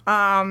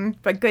 Mm-hmm.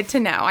 But good to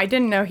know. I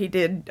didn't know he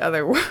did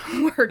other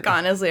work,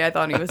 honestly. I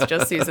thought he was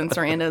just Susan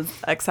Sarandon's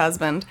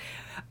ex-husband.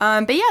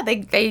 But yeah,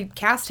 they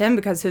cast him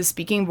because his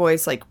speaking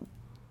voice, like,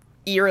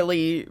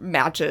 eerily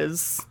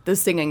matches the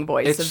singing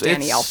voice of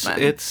Danny Elfman.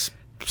 It's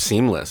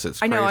seamless. It's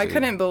crazy. I know. I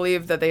couldn't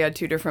believe that they had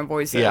two different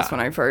voices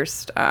when I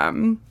first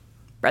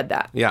read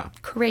that. Yeah.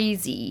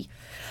 Crazy.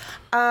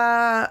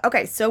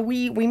 Okay, so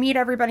we meet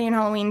everybody in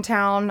Halloween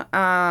Town.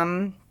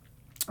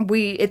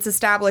 It's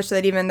established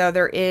that even though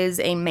there is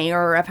a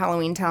mayor of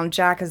Halloween Town,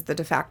 Jack is the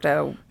de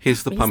facto.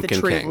 He's the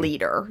Pumpkin King. King.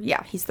 Leader.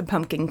 Yeah, he's the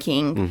Pumpkin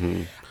King.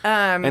 Mm-hmm.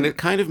 And it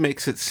kind of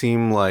makes it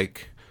seem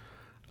like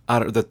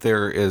that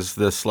there is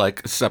this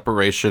like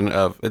separation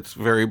of, it's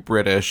very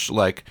British,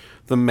 like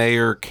the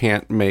mayor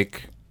can't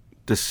make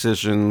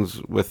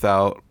decisions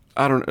without,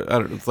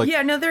 it's like,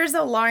 yeah, no, there's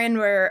a line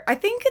where I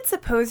think it's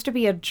supposed to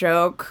be a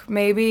joke,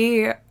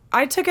 maybe.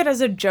 I took it as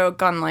a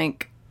joke on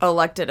like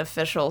elected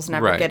officials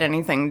never get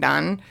anything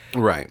done.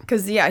 Right.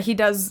 Because, yeah, he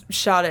does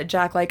shout at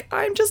Jack like,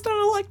 I'm just an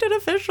elected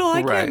official.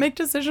 I can't make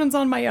decisions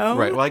on my own.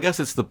 Right. Well, I guess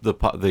it's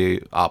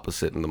the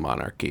opposite in the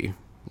monarchy,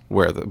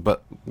 where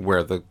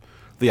the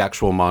the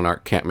actual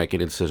monarch can't make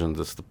any decisions.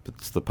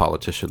 It's the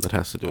politician that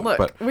has to do it. Look,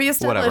 But we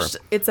established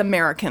it's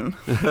American.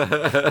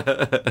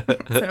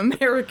 It's an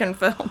American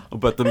film.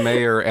 But the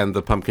mayor and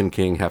the Pumpkin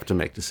King have to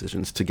make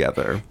decisions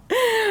together.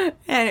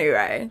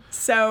 Anyway,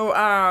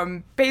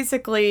 so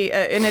basically,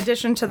 in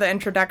addition to the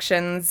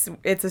introductions,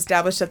 it's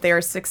established that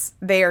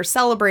they are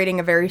celebrating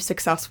a very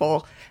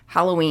successful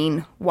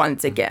Halloween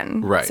once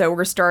again. Right. So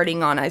we're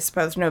starting on, I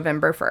suppose,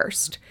 November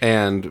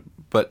 1st.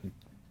 But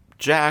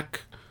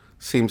Jack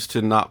seems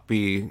to not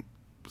be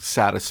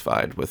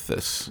satisfied with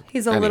this.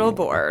 He's a little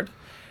bored.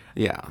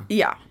 Yeah.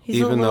 Yeah. He's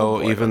Even though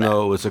with it.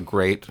 it was a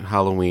great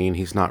Halloween,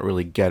 he's not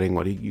really getting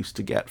what he used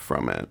to get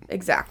from it.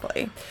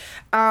 Exactly.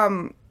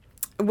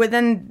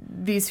 Within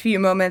these few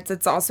moments,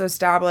 it's also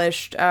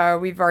established,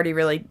 we've already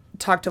really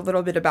talked a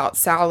little bit about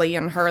Sally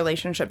and her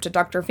relationship to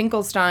Dr.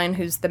 Finkelstein,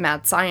 who's the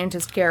mad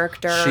scientist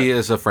character. She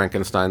is a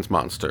Frankenstein's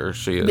monster.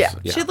 She is. Yeah.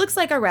 She looks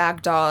like a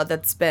rag doll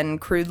that's been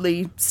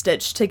crudely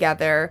stitched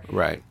together.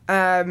 Right.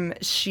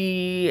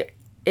 She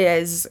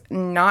is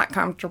not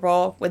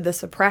comfortable with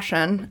this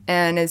oppression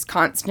and is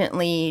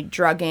constantly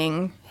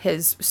drugging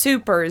his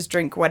soup or his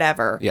drink,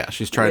 whatever. Yeah,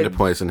 she's trying to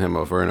poison him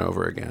over and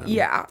over again.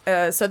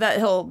 Yeah, so that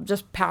he'll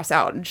just pass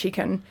out and she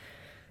can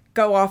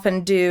go off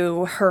and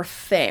do her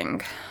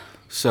thing.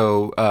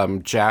 So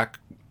Jack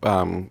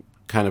kind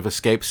of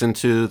escapes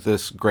into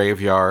this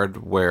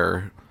graveyard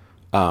where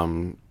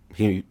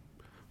we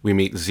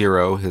meet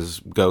Zero, his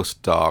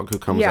ghost dog, who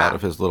comes out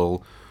of his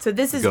little So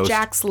this is ghost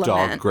Jack's dog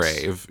Lament.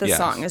 grave. The Yes.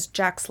 song is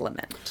Jack's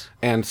Lament.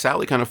 And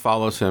Sally kind of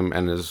follows him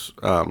and is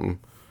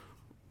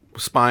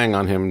spying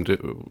on him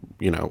to,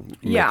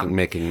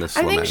 making this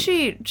I lament.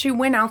 think she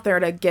went out there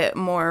to get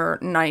more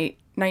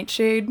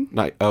nightshade.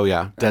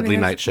 Deadly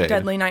Nightshade.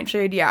 Deadly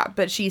Nightshade, yeah.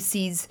 But she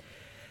sees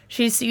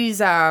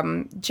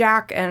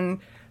Jack, and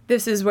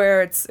this is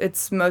where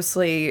it's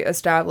mostly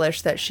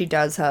established that she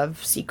does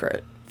have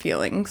secret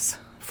feelings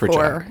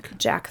for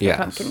Jack the Yes.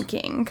 Pumpkin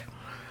King.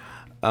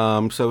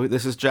 So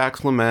this is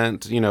Jack's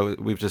lament.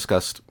 We've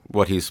discussed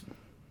what he's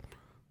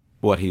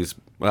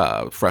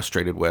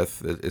frustrated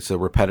with. It's a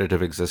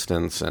repetitive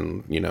existence,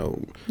 and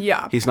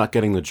he's not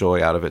getting the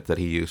joy out of it that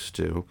he used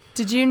to.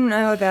 Did you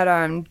know that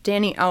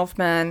Danny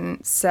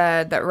Elfman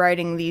said that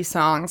writing these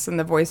songs in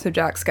the voice of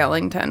Jack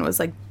Skellington was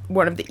like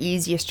one of the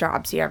easiest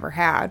jobs he ever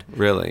had?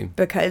 Really?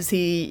 Because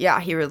he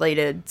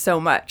related so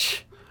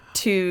much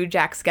to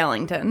Jack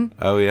Skellington.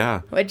 Oh yeah.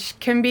 Which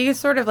can be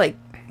sort of like,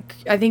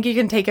 I think you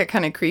can take it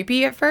kind of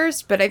creepy at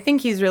first, but I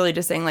think he's really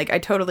just saying, like, I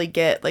totally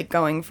get, like,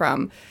 going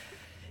from,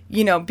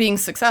 being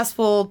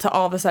successful to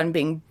all of a sudden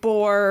being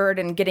bored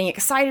and getting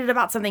excited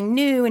about something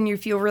new, and you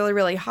feel really,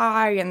 really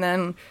high, and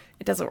then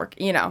it doesn't work,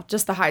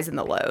 just the highs and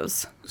the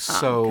lows.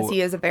 Because he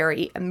is a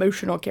very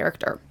emotional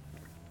character.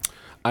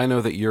 I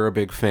know that you're a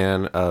big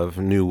fan of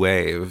New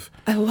Wave.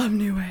 I love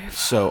New Wave.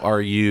 So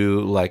are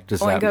you, like,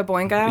 Oingo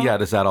Boingo? Yeah,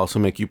 does that also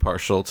make you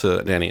partial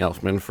to Danny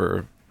Elfman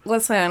for...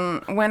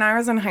 Listen, when I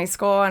was in high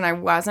school and I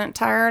wasn't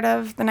tired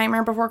of The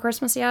Nightmare Before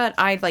Christmas yet,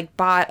 I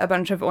bought a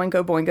bunch of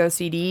Oingo Boingo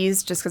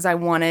CDs just because I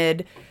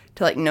wanted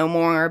to know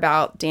more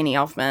about Danny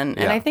Elfman.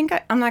 And I think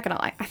I'm not gonna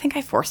lie, I think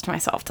I forced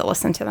myself to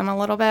listen to them a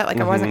little bit.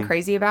 I wasn't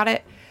crazy about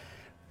it,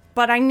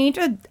 but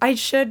I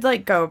should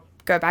go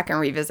back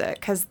and revisit,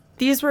 because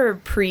these were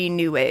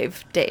pre-New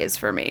Wave days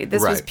for me.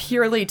 This was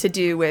purely to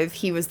do with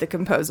he was the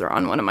composer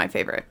on one of my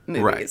favorite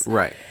movies.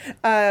 Right.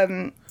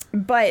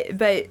 But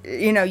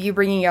you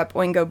bringing up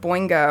Oingo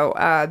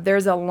Boingo,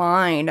 there's a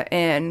line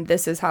in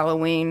This Is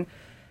Halloween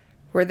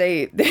where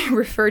they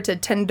refer to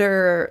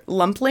tender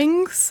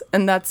lumplings,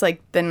 and that's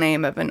the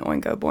name of an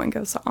Oingo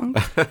Boingo song.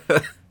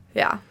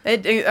 Yeah.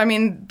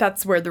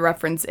 That's where the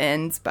reference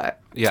ends, but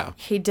yeah,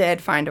 he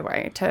did find a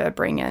way to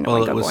bring in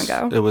Oingo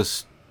Boingo. It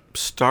was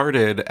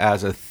started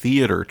as a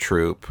theater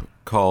troupe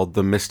called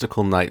the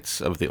Mystical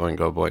Knights of the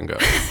Oingo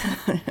Boingo.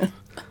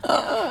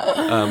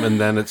 And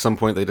then at some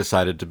point they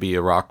decided to be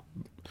a rock.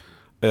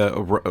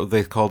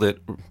 They called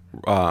it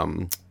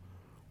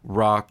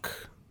rock,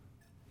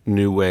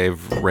 new wave,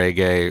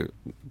 reggae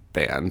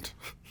band.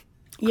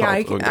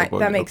 Yeah,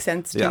 that makes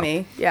sense to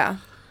me. Yeah.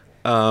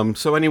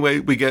 So anyway,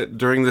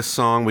 during this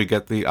song, we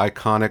get the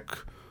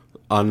iconic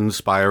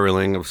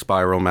unspiraling of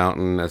Spiral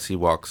Mountain as he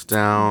walks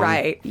down.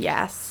 Right.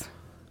 Yes.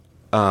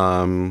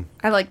 I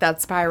like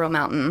that Spiral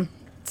Mountain.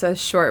 It's a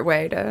short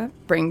way to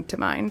bring to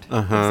mind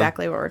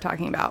exactly what we're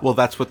talking about. Well,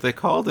 that's what they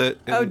called it.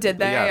 Oh, did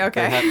they? Yeah,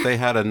 okay. They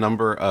had a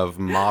number of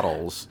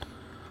models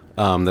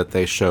that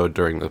they showed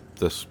during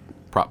this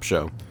prop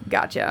show.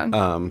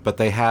 Gotcha. But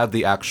they had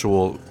the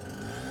actual,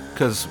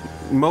 because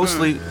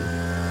mostly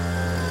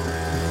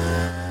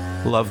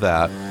love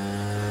that.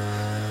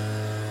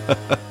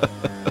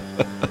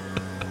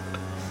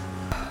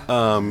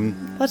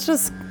 Let's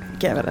just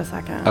give it a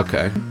second.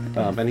 Okay.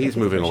 And he's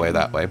moving away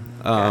that way.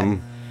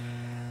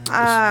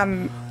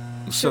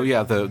 So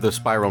yeah, the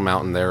Spiral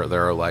Mountain, there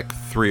are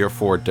 3 or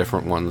 4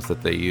 different ones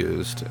that they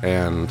used,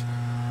 and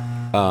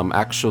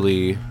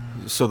actually,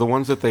 so the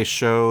ones that they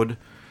showed,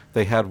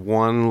 they had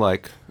one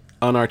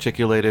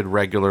unarticulated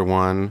regular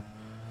one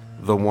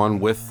the one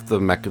with the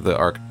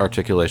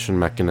articulation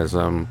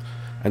mechanism,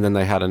 and then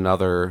they had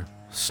another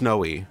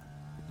snowy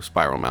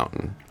Spiral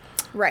Mountain.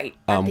 Right.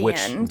 At the which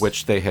end.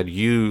 which they had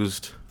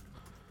used.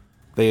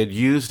 They had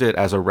used it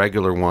as a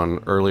regular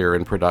one earlier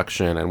in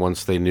production, and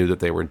once they knew that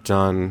they were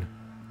done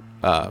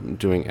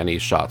doing any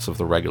shots of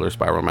the regular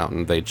Spiral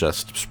Mountain, they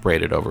just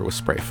sprayed it over with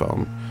spray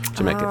foam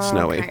to make it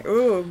snowy. Okay.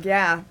 Ooh,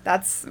 yeah.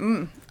 That's.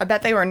 I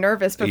bet they were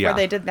nervous before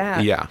they did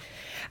that. Yeah.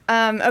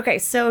 Okay,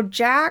 so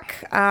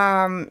Jack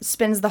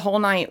spends the whole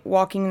night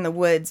walking in the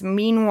woods.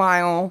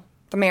 Meanwhile,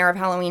 the mayor of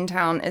Halloween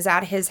Town is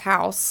at his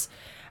house.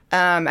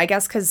 I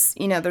guess because,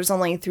 there's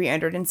only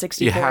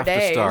 364 You have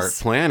days. to start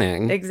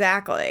planning.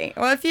 Exactly.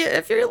 Well, if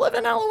you live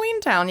in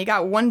Halloween Town, you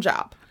got one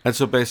job. And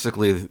so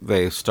basically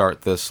they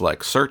start this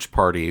like search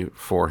party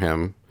for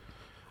him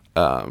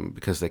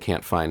because they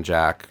can't find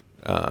Jack,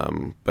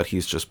 but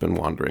he's just been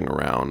wandering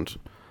around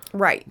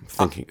Right.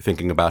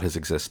 thinking about his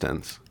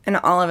existence. And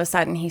all of a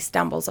sudden he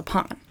stumbles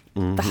upon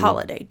the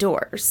holiday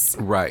doors.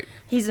 Right.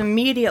 He's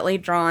immediately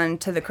drawn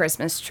to the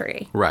Christmas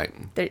tree. Right.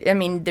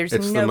 There's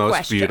It's no the most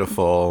question.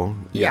 beautiful.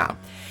 Yeah.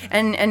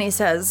 And he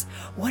says,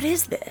 "What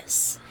is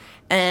this?"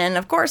 And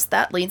of course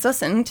that leads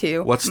us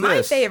into What's my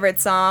this? favorite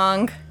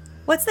song.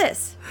 What's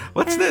this?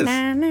 What's this?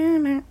 Na, na,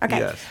 na. Okay.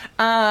 Yes.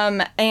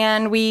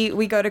 And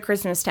we go to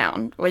Christmas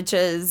Town, which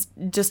is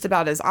just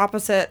about as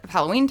opposite of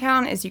Halloween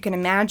Town as you can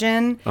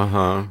imagine.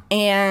 Uh-huh.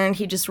 And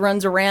he just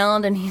runs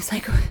around and he's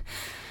like,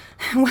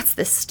 "What's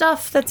this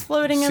stuff that's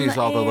floating in the air?" Sees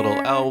all the little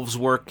elves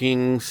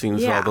working,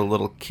 sees Yeah. all the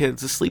little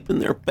kids asleep in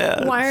their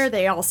beds. Why are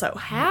they all so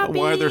happy?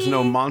 Why there's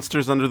no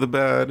monsters under the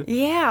bed?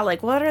 Yeah,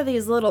 like what are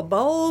these little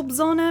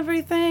bulbs on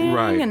everything?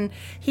 Right. And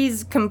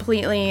he's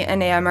completely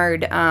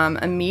enamored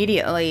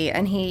immediately,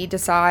 and he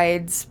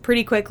decides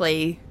pretty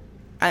quickly,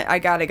 I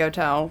gotta go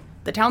tell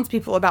the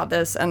townspeople about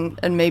this and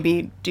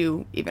maybe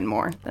do even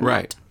more than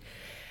Right.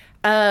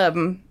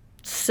 that.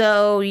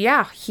 So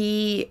yeah,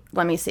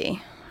 let me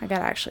see. I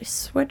gotta actually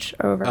switch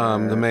over.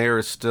 The mayor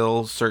is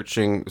still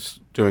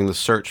doing the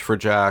search for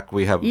Jack.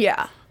 We have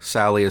Yeah.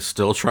 Sally is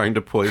still trying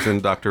to poison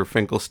Dr.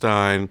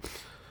 Finkelstein.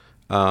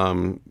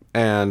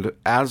 And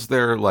as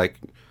they're like,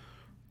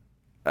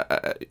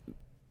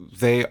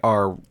 they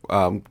are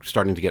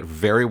starting to get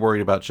very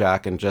worried about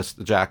Jack, and just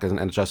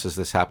as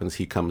this happens,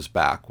 he comes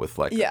back with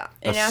like Yeah,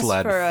 a and asks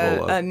sled for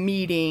full a of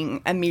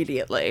meeting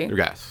immediately.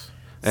 yes,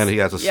 and he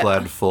has a Yeah.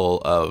 sled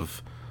full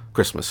of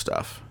Christmas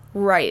stuff.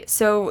 Right.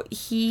 So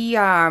he,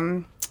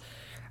 I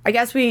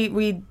guess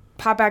we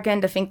pop back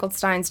into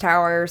Finkelstein's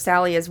tower.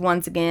 Sally is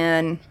once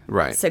again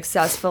Right.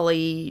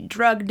 successfully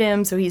drugged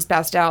him, so he's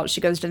passed out. She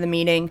goes to the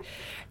meeting,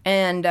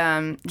 and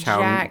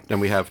Jack. Then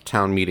we have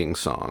town meeting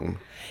song.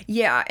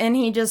 Yeah, and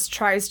he just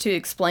tries to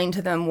explain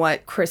to them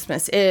what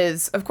Christmas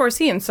is. Of course,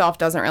 he himself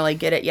doesn't really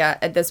get it yet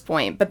at this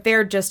point, but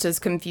they're just as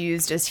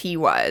confused as he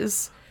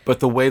was. But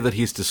the way that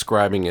he's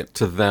describing it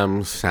to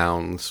them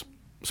sounds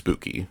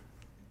spooky.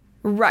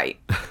 Right.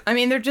 I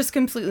mean, they're just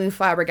completely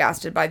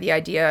flabbergasted by the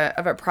idea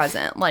of a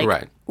present. Like,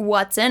 Right.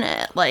 what's in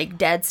it? Like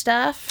dead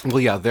stuff?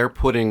 Well, yeah, they're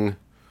putting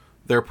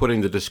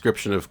the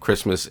description of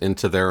Christmas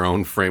into their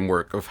own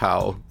framework of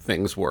how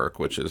things work,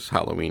 which is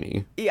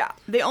Halloween-y. Yeah.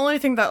 The only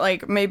thing that,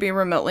 like, maybe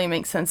remotely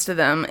makes sense to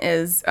them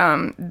is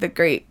the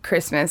great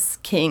Christmas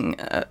king,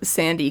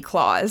 Sandy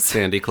Claus.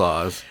 Sandy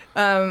Claus,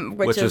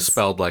 which is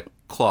spelled like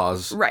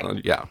claws. Right.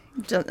 Yeah.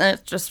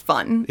 It's just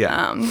fun.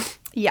 Yeah.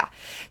 Yeah.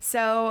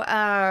 So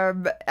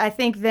I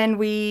think then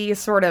we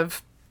sort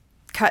of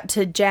cut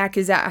to Jack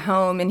is at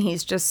home and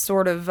he's just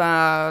sort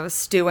of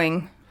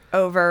stewing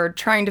over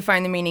trying to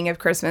find the meaning of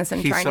Christmas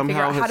and He trying to figure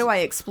somehow out how has- do I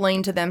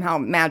explain to them how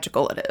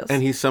magical it is.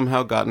 And he's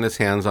somehow gotten his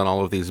hands on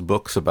all of these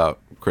books about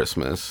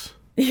Christmas,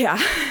 yeah.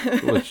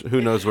 which who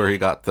knows where he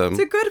got them.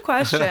 It's a good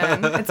question.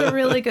 It's a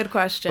really good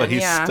question. But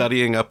he's yeah.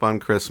 studying up on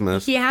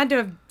Christmas. He had to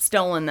have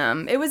stolen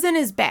them. It was in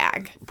his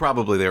bag.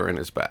 Probably they were in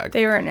his bag.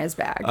 They were in his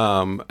bag.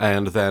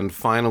 And then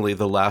finally,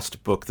 the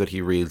last book that he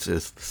reads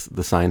is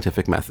The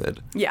Scientific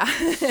Method. yeah.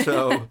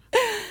 So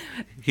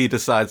he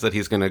decides that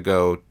he's going to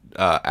go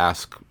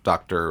ask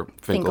Dr.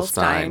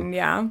 Finkelstein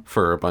yeah.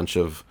 for a bunch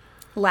of...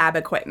 Lab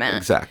equipment.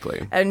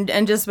 Exactly. And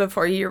just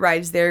before he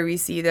arrives there, we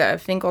see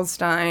that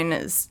Finkelstein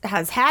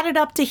has had it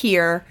up to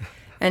here,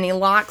 and he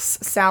locks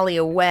Sally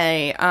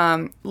away.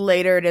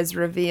 Later, it is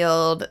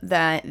revealed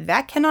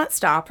that cannot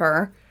stop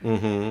her,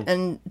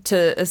 and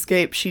to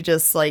escape, she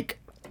just like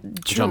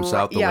Jumps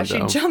out the yeah,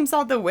 window. she jumps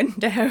out the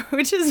window,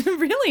 which is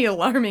really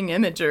alarming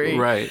imagery.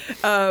 Right.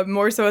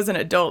 More so as an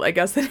adult, I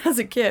guess, than as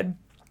a kid.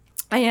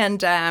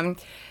 And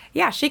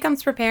yeah, she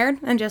comes prepared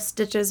and just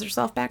stitches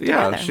herself back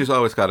together. Yeah, she's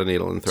always got a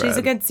needle and thread. She's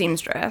a good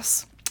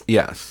seamstress.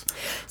 Yes.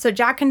 So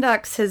Jack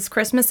conducts his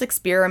Christmas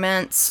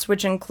experiments,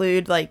 which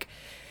include like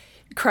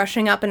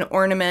crushing up an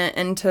ornament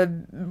into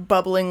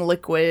bubbling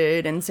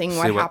liquid and seeing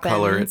what See what happens.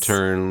 color it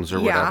turns or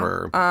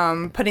whatever.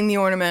 Putting the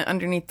ornament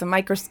underneath the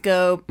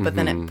microscope, but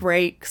then it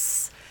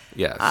breaks.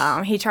 Yes.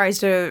 He tries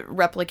to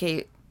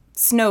replicate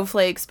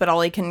snowflakes, but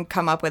all he can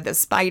come up with is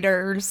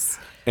spiders.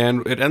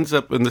 And it ends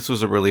up, and this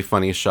was a really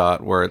funny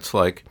shot where it's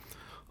like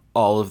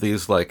all of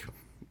these like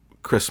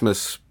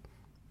Christmas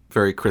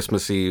very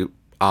Christmassy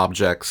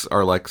objects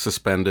are like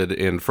suspended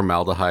in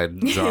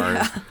formaldehyde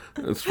jars.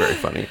 It's very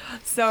funny.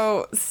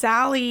 So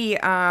Sally,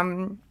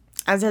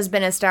 as has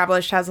been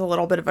established, has a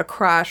little bit of a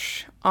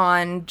crush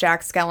on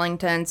Jack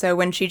Skellington. So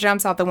when she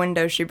jumps out the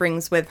window, she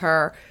brings with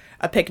her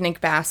a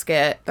picnic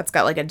basket that's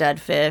got like a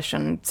dead fish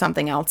and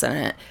something else in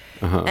it.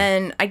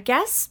 And I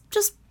guess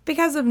just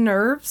because of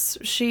nerves,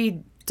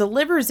 she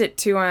delivers it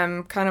to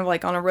him kind of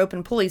like on a rope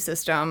and pulley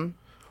system.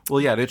 Well,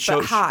 yeah, it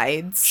shows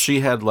hides. She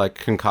had like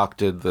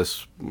concocted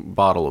this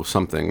bottle of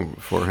something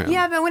for him.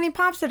 Yeah, but when he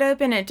pops it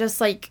open, it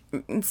just like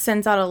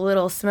sends out a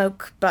little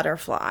smoke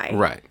butterfly.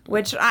 Right.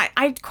 Which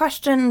I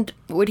questioned,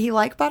 would he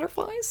like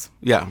butterflies?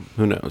 Yeah,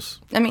 who knows?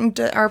 I mean,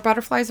 are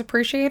butterflies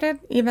appreciated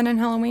even in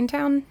Halloween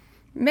Town?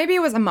 Maybe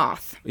it was a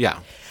moth. Yeah.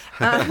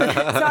 So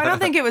I don't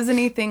think it was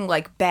anything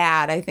like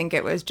bad. I think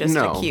it was just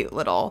a cute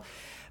little.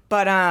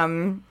 But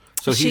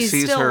so he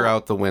sees her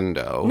out the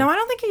window. No, I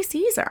don't think he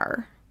sees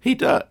her. He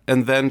does,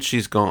 and then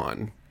she's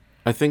gone.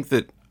 I think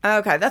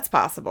Okay, that's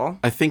possible.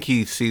 I think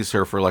he sees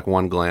her for like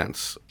one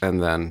glance,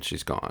 and then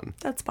she's gone.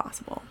 That's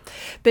possible.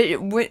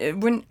 But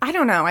when I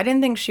don't know, I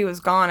didn't think she was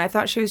gone. I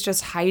thought she was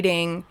just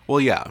hiding.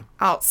 Well, yeah.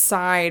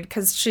 Outside,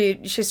 because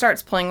she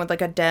starts playing with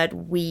like a dead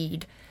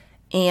weed,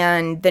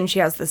 and then she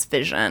has this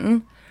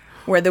vision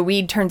where the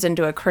weed turns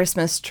into a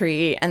Christmas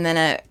tree, and then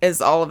it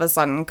is all of a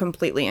sudden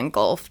completely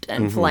engulfed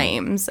in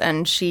flames,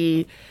 and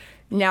she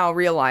now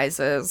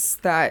realizes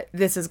that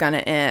this is going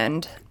to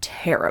end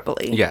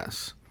terribly.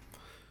 Yes.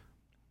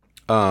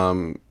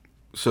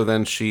 So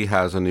then she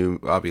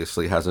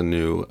obviously has a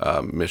new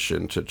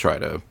mission to try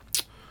to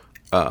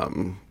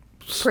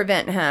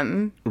prevent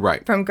him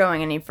from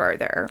going any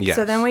further. Yes.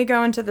 So then we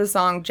go into the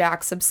song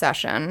Jack's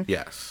Obsession.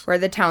 Yes. Where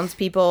the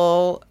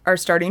townspeople are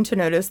starting to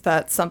notice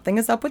that something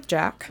is up with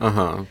Jack.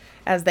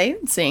 As they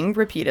sing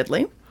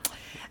repeatedly.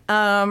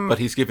 But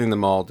he's giving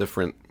them all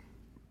different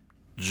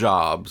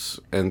jobs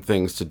and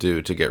things to do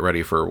to get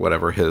ready for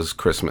whatever his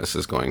Christmas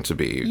is going to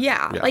be.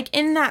 Yeah. Like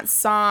in that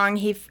song,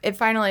 it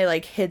finally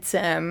like hits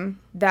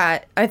him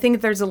that I think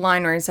there's a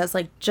line where he says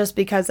like, just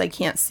because I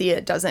can't see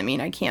it doesn't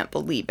mean I can't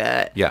believe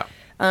it. Yeah.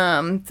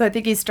 So I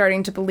think he's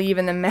starting to believe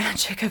in the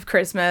magic of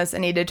Christmas,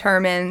 and he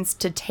determines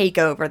to take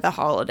over the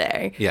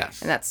holiday.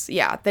 Yes.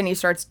 And then he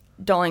starts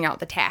doling out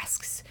the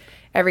tasks.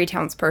 Every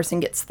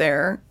townsperson gets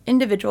their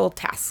individual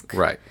task.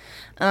 Right.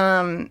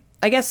 I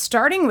guess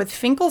starting with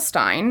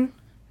Finkelstein,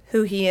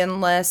 who he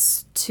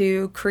enlists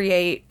to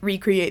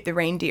recreate the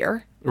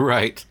reindeer.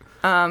 Right.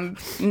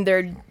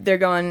 They're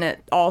going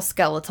all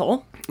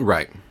skeletal.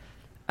 Right.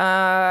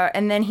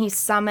 And then he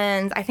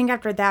summons, I think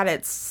after that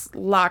it's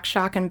Lock,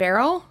 Shock, and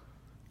Barrel.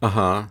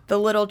 The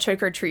little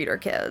trick-or-treater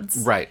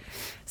kids. Right.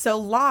 So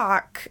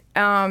Locke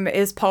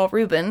is Paul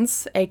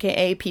Rubens,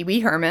 a.k.a. Pee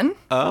Wee Herman.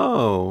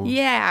 Oh.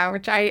 Yeah,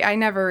 which I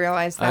never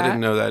realized that. I didn't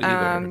know that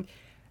either.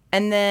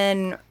 And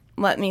then,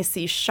 let me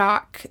see,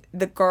 Shock,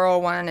 the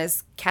girl one,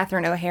 is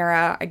Catherine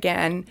O'Hara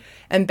again,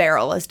 and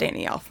Barrel is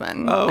Danny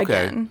Elfman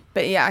again.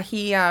 But yeah,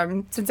 he,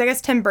 since I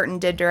guess Tim Burton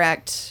did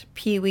direct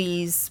Pee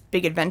Wee's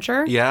Big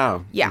Adventure.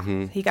 Yeah.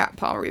 Yeah, he got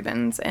Paul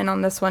Rubens in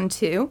on this one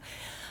too.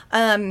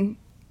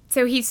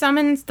 So he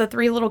summons the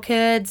three little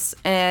kids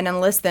and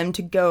enlists them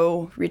to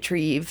go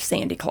retrieve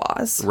Sandy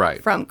Claus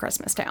from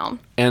Christmas Town.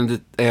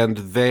 And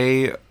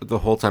they, the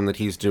whole time that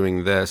he's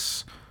doing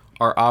this,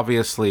 are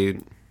obviously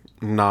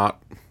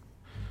not...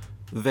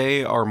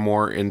 They are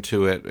more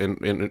into it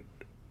in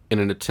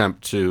an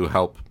attempt to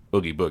help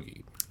Oogie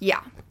Boogie.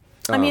 Yeah.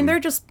 I mean, they're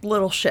just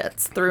little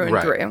shits through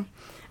and through.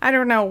 I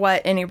don't know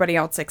what anybody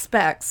else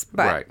expects,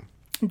 but...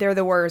 They're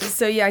the worst.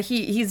 So yeah,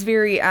 he's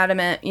very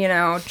adamant,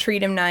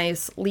 treat him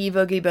nice, leave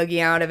Oogie Boogie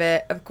out of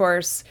it. Of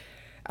course,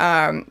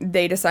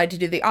 they decide to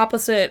do the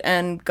opposite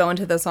and go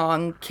into the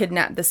song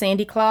Kidnap the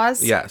Sandy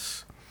Claus.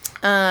 Yes.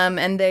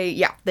 And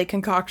they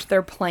concoct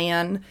their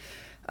plan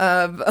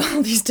of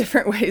all these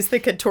different ways they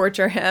could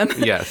torture him.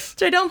 Yes.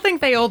 Which I don't think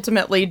they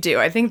ultimately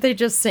do. I think they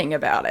just sing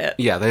about it.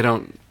 Yeah, they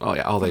don't. Oh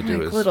yeah, all they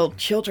do is little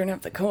children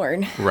of the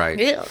corn. Right.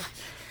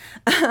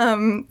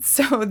 Ew.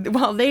 So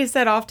while they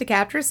set off to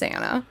capture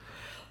Santa,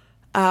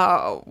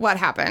 what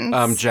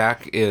happens?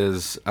 Jack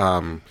is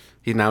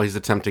he's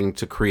attempting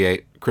to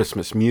create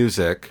Christmas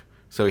music,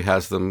 so he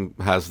has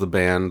the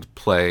band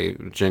play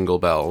Jingle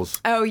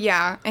Bells. Oh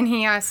yeah, and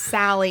he asks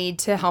Sally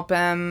to help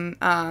him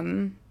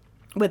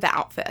with the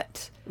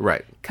outfit.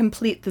 Right.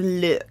 Complete the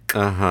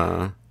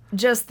look.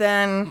 Just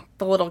then,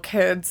 the little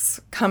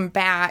kids come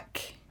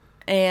back,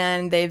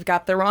 and they've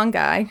got the wrong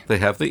guy. They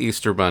have the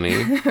Easter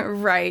Bunny.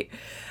 Right.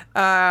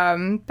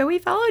 But we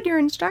followed your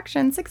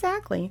instructions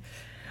exactly.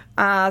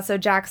 So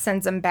Jack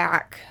sends them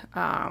back,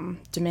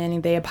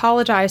 demanding they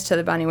apologize to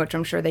the bunny, which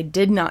I'm sure they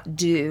did not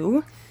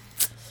do.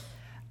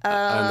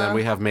 And then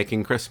we have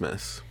Making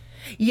Christmas.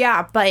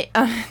 Yeah, but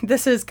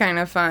this is kind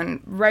of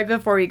fun. Right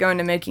before we go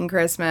into Making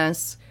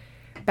Christmas,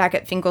 back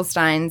at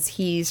Finkelstein's,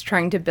 he's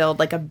trying to build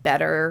like a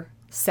better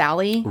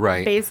Sally,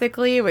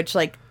 basically, which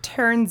like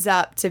turns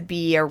up to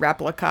be a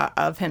replica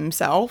of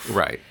himself.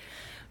 Right.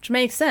 Which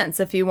makes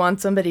sense if you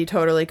want somebody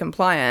totally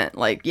compliant.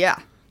 Like, yeah.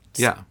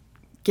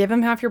 give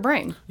him half your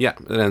brain. Yeah,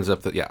 it ends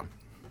up that, yeah.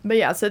 But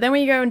yeah, so then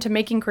we go into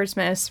Making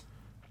Christmas.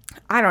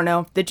 I don't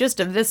know. The gist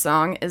of this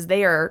song is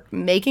they are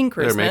making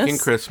Christmas. They're making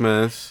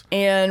Christmas.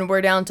 And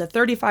we're down to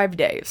 35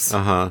 days.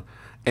 Uh-huh.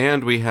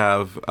 And we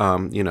have,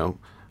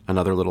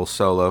 another little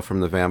solo from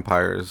the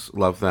Vampires.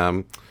 Love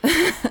them.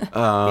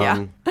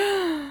 Yeah.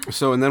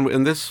 So, and then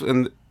in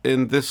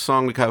this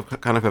song, we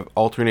kind of have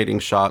alternating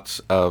shots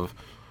of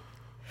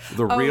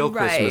the real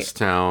Christmas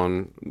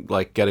town,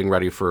 like getting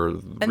ready for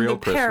real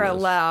Christmas.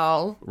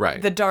 Parallel,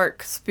 Right. The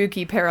dark,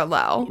 spooky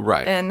parallel,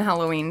 Right. in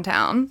Halloween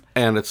Town.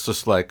 And it's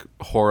just like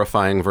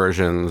horrifying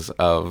versions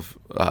of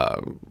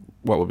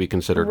what would be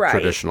considered Right.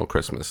 traditional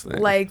Christmas things.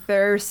 Like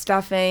they're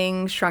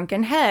stuffing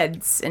shrunken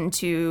heads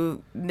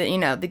into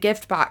the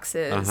gift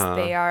boxes. Uh-huh.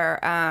 They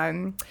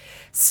are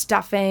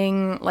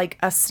stuffing like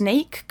a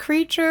snake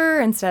creature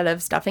instead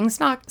of stuffing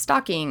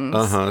stockings.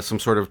 Some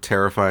sort of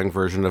terrifying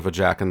version of a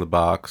Jack in the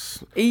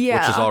Box.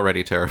 Yeah. Which is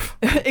already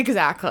terrifying.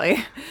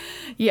 Exactly.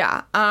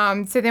 Yeah.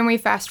 So then we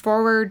fast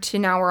forward to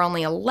now we're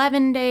only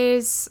 11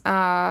 days,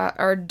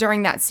 or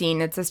during that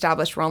scene, it's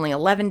established we're only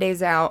 11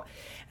 days out.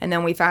 And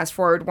then we fast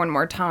forward one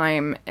more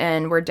time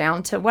and we're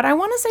down to what I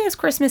want to say is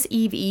Christmas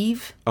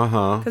Eve.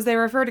 Because they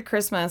refer to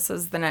Christmas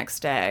as the next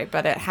day,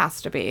 but it has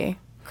to be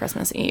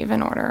Christmas Eve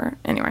in order.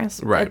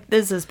 Anyways. Right.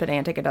 This is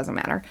pedantic. It doesn't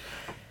matter.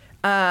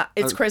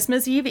 It's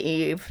Christmas Eve.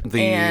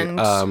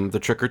 The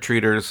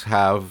trick-or-treaters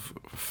have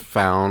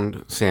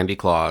found Sandy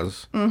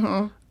Claus.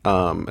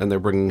 Mm-hmm. And they're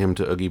bringing him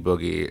to Oogie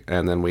Boogie.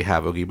 And then we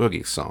have Oogie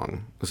Boogie's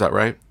song. Is that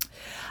right?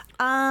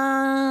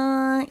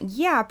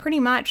 Yeah, pretty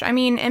much. I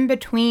mean, in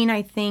between,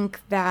 I think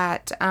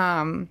that,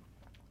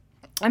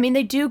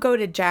 they do go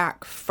to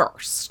Jack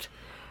first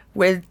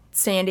with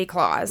Sandy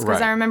Claus. Because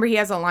Right. I remember he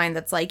has a line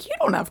that's like, you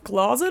don't have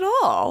claws at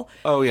all.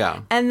 Oh,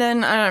 yeah. And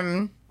then,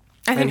 I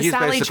think he's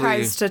Sally basically-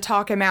 tries to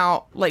talk him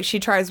out. Like, she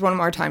tries one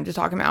more time to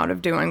talk him out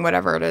of doing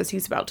whatever it is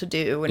he's about to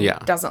do and Yeah.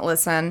 doesn't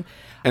listen.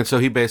 And so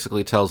he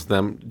basically tells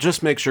them,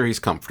 just make sure he's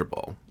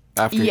comfortable.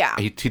 After Yeah.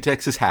 he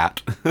takes his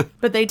hat.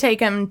 But they take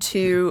him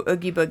to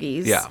Oogie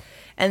Boogie's. Yeah.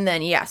 And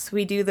then, yes,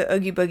 we do the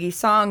Oogie Boogie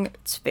song.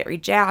 It's very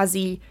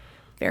jazzy,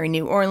 very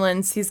New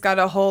Orleans. He's got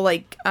a whole,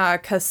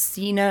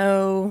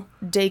 casino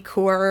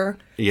decor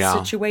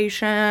Yeah.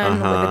 situation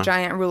with a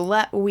giant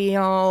roulette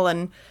wheel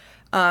and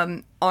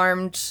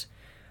armed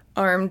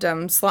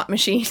slot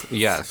machine.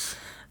 Yes.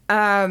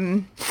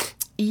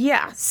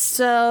 Yeah,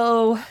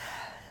 so...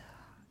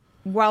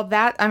 Well,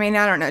 I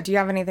don't know. Do you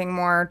have anything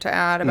more to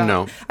add about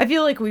No. it? I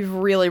feel like we've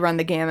really run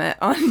the gamut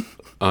on...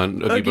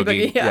 On Oogie Oogie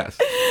Boogie, Boogie, yeah.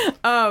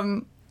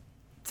 yes.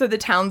 So the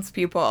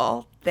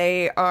townspeople,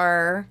 they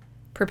are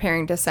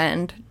preparing to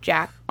send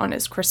Jack on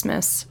his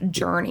Christmas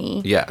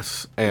journey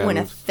Yes. And when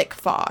a thick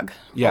fog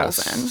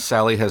yes, rolls in.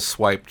 Sally has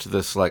swiped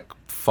this,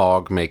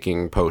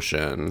 fog-making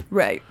potion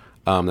Right.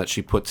 that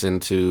she puts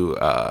into,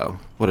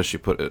 what does she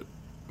put it?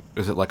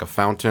 Is it like a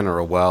fountain or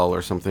a well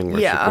or something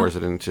where Yeah. she pours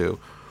it into?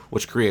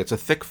 Which creates a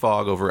thick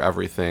fog over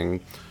everything.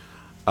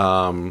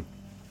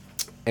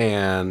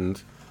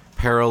 And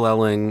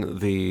paralleling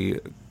the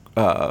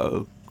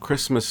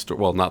Christmas story,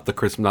 well, not the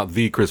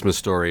Christmas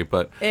story,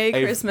 but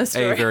Christmas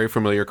story. a very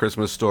familiar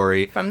Christmas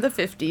story. From the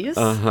 50s.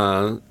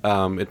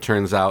 It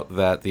turns out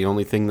that the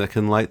only thing that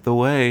can light the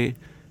way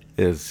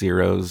is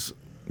Zero's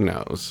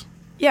nose.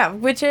 Yeah,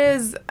 which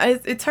is,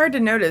 it's hard to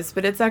notice,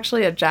 but it's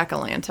actually a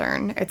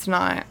jack-o'-lantern. It's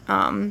not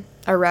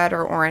a red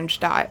or orange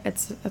dot.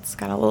 It's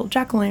got a little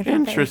jack-o'-lantern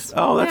face. Interesting.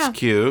 Oh, that's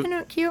cute. Isn't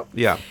it cute?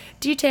 Yeah.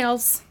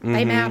 Details,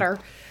 they matter.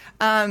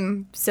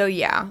 So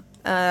yeah,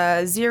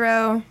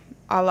 Zero,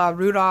 a la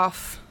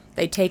Rudolph,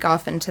 they take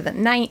off into the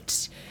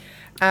night.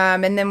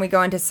 And then we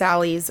go into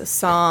Sally's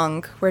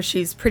song where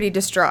she's pretty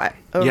distraught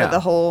over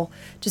the whole,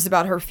 just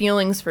about her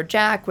feelings for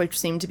Jack, which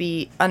seem to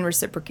be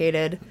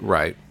unreciprocated,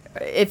 Right.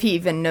 if he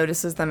even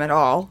notices them at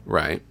all.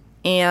 Right.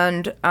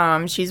 And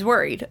she's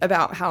worried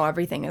about how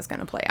everything is going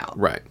to play out.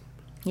 Right.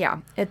 Yeah,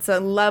 it's a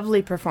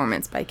lovely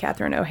performance by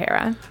Catherine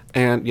O'Hara.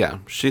 And yeah,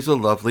 she's a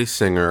lovely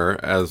singer,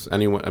 as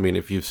anyone. I mean,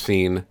 if you've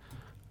seen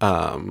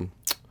A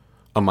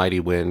Mighty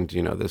Wind,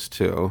 you know this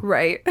too.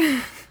 Right.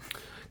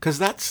 Because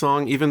that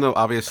song, even though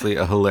obviously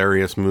a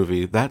hilarious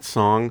movie, that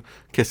song,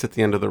 Kiss at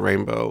the End of the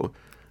Rainbow,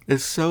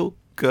 is so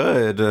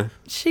good.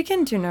 She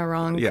can do no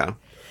wrong. Yeah.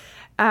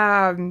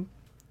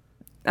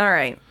 All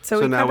right. So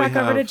we now come back we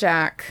over to have-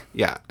 Jack.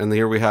 Yeah. And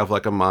here we have a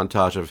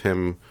montage of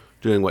him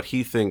doing what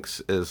he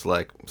thinks is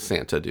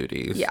Santa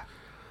duties. Yeah.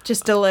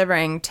 Just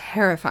delivering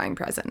terrifying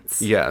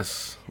presents.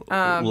 Yes.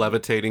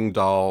 Levitating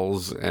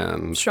dolls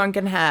and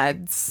Shrunken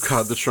heads.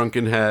 God, the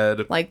shrunken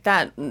head. Like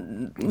that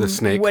The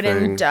snake wooden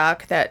thing.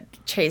 duck that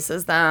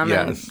chases them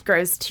Yes. and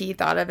grows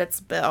teeth out of its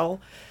bill.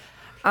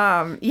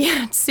 Yeah,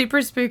 it's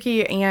super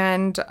spooky,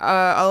 and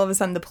all of a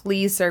sudden the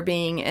police are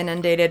being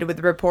inundated with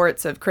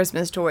reports of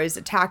Christmas toys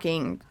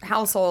attacking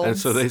households. And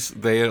so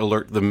they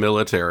alert the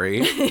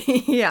military.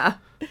 Yeah.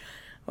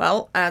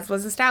 Well, as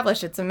was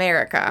established, it's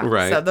America.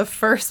 Right. So the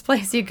first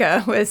place you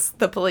go is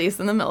the police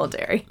and the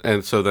military.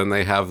 And so then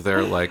they have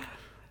their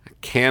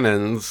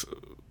cannons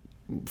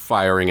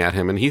firing at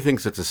him, and he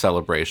thinks it's a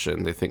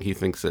celebration. He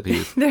thinks that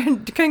he's They're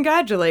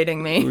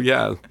congratulating me.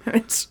 yeah.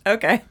 It's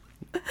okay.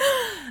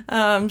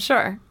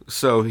 Sure.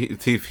 So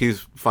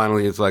he's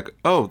finally is like,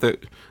 oh,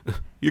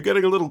 you're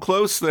getting a little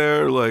close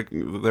there. Like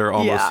they're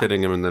almost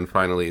hitting him, and then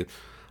finally,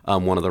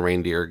 one of the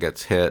reindeer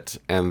gets hit,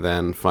 and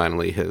then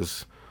finally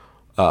his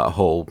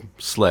whole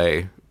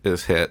sleigh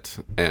is hit,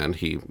 and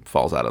he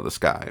falls out of the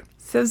sky.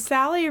 So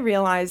Sally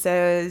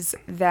realizes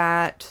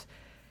that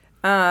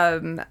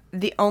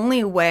the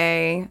only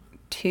way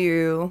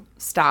to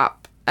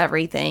stop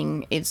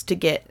everything is to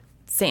get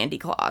Santa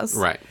Claus.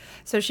 Right.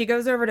 So she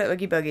goes over to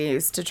Oogie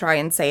Boogie's to try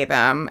and save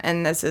him,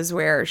 and this is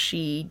where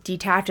she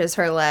detaches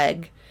her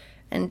leg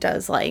and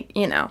does, like,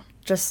 you know,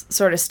 just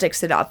sort of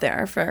sticks it out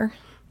there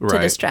to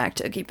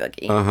distract Oogie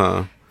Boogie.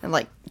 Uh-huh. And,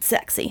 like,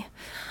 sexy.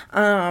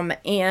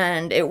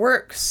 And it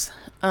works.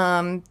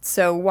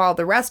 So while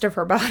the rest of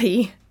her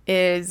body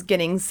is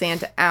getting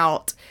Santa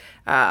out,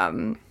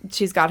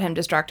 she's got him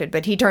distracted,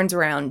 but he turns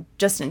around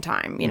just in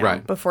time, you know,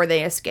 before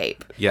they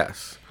escape.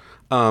 Yes.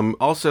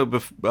 Also,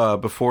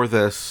 before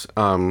this,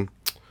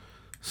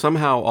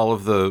 somehow all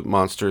of the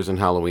monsters in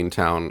Halloween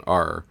Town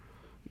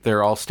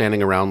they're all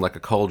standing around like a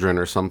cauldron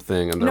or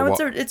something. And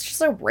it's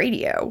just a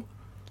radio.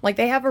 Like,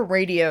 they have a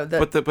radio that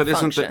But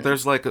isn't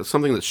there's like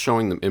something that's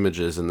showing them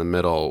images in the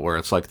middle where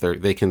it's like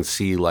they can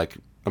see like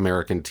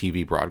American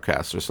TV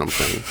broadcasts or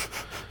something.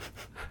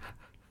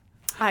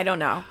 I don't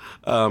know.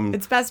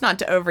 It's best not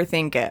to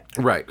overthink it.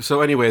 Right.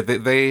 So anyway,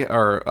 they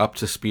are up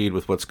to speed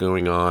with what's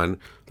going on.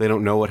 They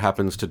don't know what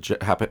happens to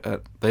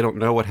they don't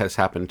know what has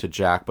happened to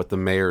Jack, but the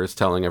mayor is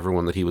telling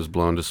everyone that he was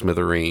blown to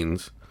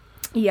smithereens.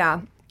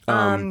 Yeah.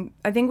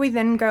 I think we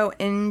then go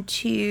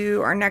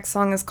into our next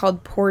song is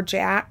called Poor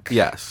Jack.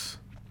 Yes.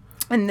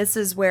 And this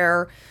is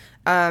where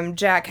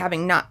Jack,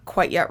 having not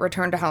quite yet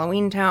returned to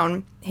Halloween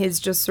Town, he's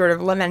just sort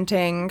of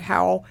lamenting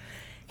how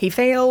he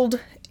failed.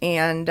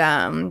 And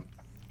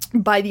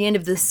by the end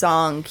of this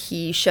song,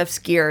 he shifts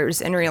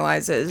gears and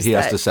realizes he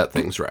has to set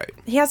things right.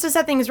 He has to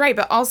set things right,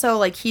 but also,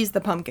 like, he's the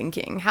Pumpkin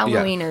King.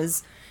 Halloween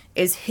is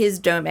his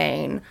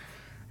domain.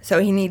 So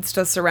he needs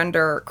to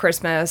surrender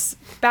Christmas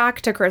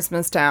back to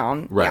Christmas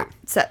Town. Right. Yeah,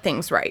 set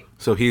things right.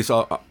 So he's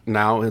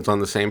now on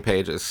the same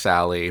page as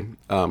Sally.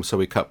 So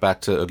we cut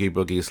back to Oogie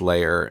Boogie's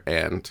lair,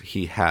 and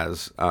he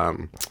has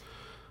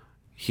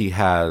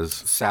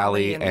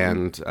Sally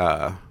and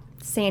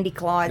Sandy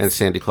Claus. And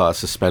Sandy Claus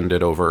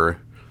suspended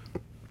over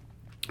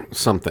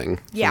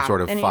something. Yeah. Some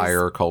sort of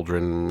fire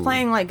cauldron.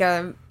 Playing like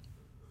a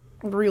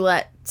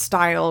roulette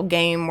style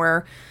game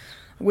where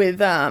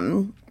with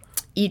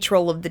each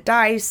roll of the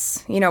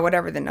dice, you know,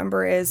 whatever the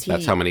number is.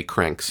 That's how many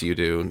cranks you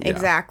do. Yeah.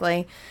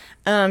 Exactly.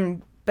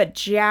 But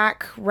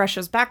Jack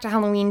rushes back to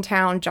Halloween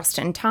Town just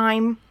in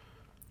time.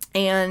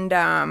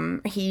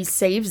 And he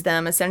saves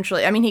them,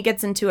 essentially. I mean, he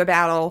gets into a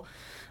battle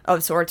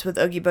of sorts with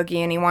Oogie Boogie,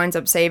 and he winds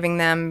up saving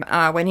them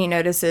when he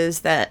notices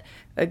that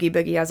Oogie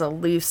Boogie has a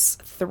loose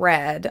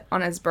thread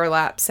on his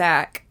burlap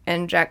sack.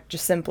 And Jack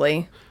just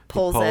simply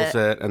pulls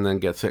it, and then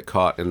gets it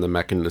caught in the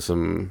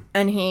mechanism.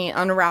 And he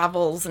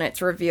unravels, and it's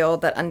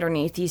revealed that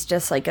underneath he's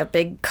just like a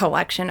big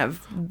collection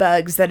of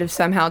bugs that have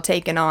somehow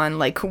taken on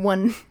like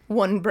one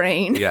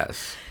brain.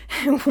 Yes.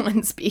 And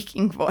one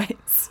speaking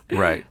voice.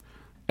 Right.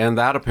 And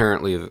that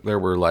apparently there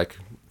were like,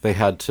 they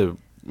had to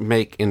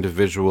make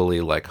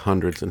individually like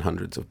hundreds and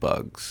hundreds of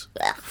bugs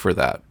for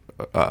that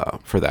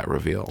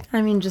reveal.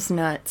 I mean, just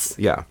nuts.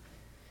 Yeah.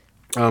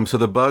 So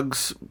the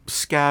bugs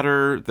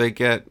scatter. They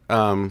get,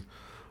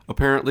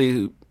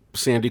 apparently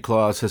Sandy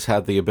Claus has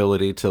had the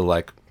ability to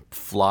like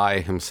fly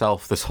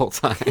himself this whole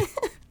time.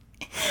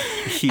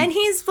 And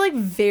he's like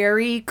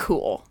very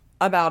cool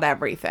about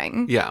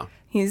everything. Yeah.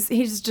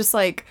 He's just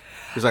like,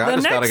 he's like, I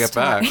just gotta get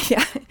back.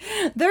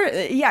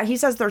 Yeah. He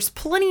says there's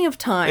plenty of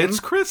time. It's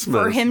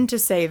Christmas for him to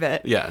save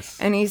it. Yes.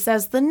 And he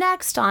says the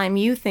next time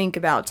you think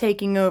about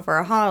taking over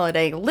a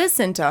holiday,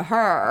 listen to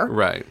her.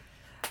 Right.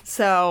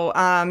 So,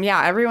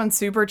 everyone's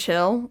super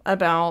chill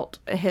about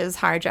his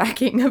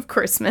hijacking of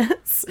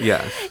Christmas.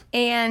 Yes.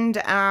 And,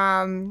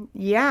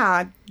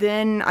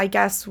 then I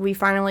guess we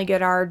finally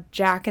get our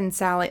Jack and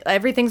Sally.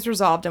 Everything's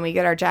resolved, and we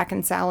get our Jack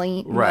and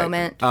Sally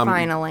moment,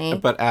 finally.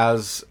 But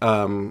as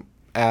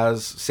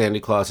Sandy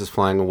Claus is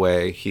flying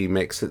away, he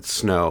makes it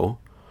snow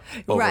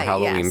over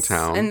Halloween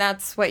Town. And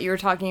that's what you were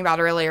talking about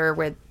earlier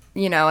with,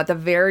 you know, at the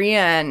very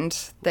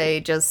end,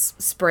 they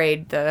just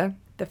sprayed the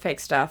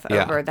fake stuff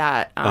over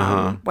that,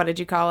 what did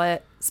you call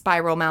it?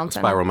 Spiral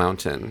Mountain. Spiral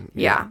Mountain.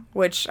 Yeah.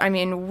 Which, I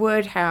mean,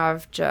 would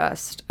have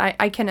just,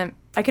 I can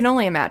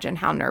only imagine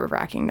how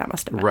nerve-wracking that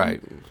must have been.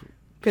 Right.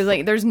 Because,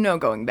 like, there's no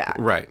going back.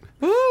 Right.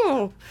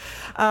 Ooh.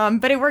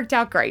 But it worked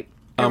out great.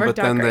 But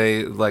then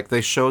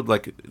they showed,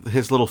 like,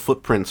 his little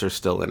footprints are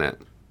still in it.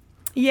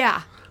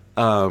 Yeah.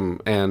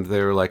 And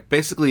they're like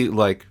basically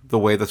like the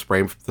way the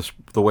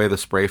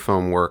spray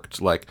foam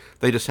worked, like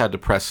they just had to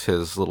press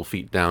his little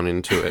feet down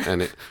into it,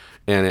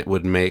 and it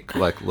would make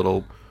like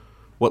little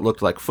what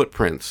looked like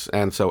footprints.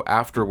 And so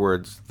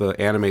afterwards, the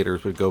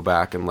animators would go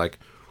back and like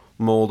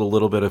mold a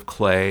little bit of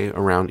clay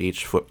around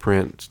each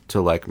footprint to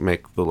like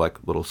make the like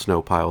little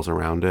snow piles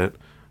around it.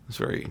 It's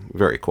very,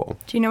 very cool.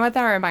 Do you know what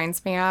that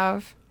reminds me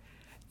of?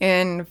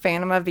 In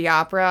Phantom of the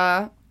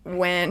Opera,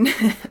 when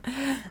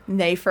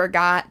they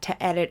forgot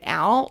to edit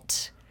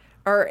out,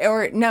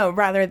 or no,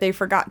 rather they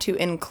forgot to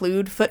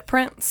include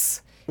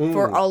footprints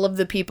for all of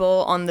the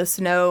people on the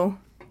snow,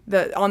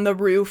 on the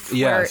roof,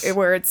 Yes.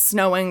 where it's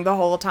snowing the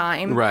whole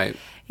time. Right.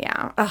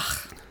 Yeah.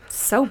 Ugh.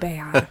 So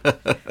bad.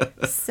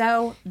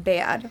 So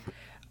bad.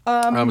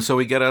 So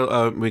we get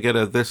a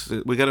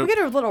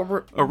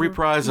little a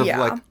reprise of yeah.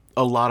 like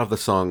a lot of the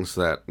songs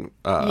that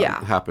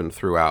happened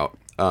throughout.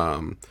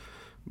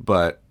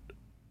 But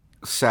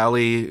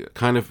Sally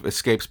kind of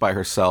escapes by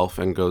herself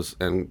and goes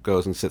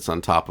and sits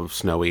on top of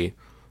snowy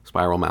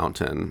Spiral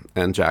Mountain,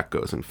 and Jack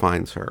goes and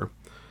finds her.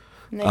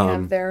 And they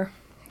have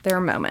their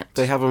moment.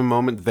 They have a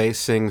moment. They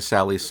sing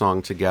Sally's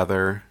song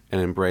together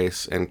and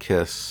embrace and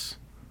kiss,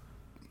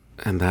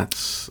 and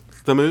that's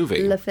the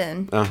movie. Le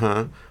Fin.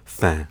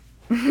 Fin.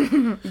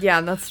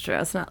 Yeah, that's true.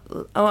 It's not.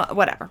 Oh,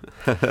 whatever.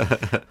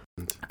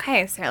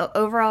 Okay, so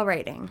overall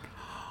rating.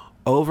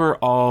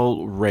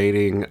 Overall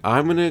rating,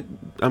 I'm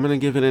gonna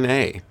give it an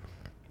A.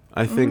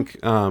 I think,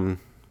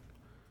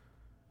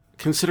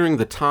 considering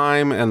the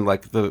time and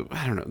like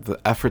the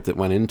effort that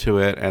went into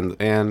it,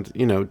 and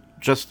you know,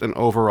 just an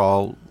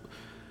overall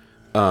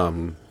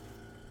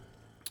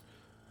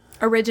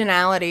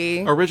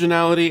Originality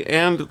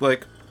and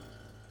like,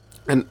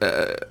 and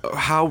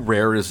how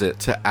rare is it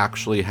to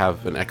actually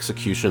have an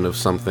execution of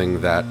something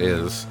that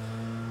is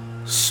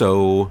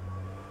so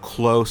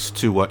close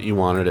to what you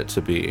wanted it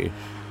to be.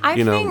 I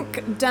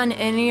think done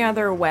any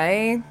other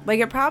way, like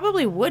it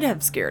probably would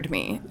have scared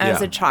me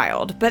as a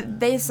child, but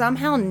they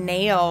somehow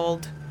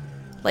nailed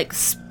like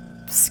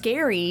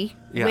scary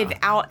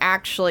without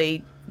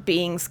actually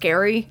being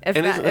scary, if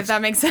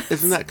that makes sense.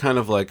 Isn't that kind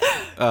of like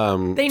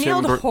they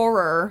nailed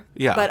horror,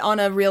 but on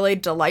a really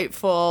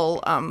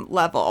delightful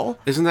level.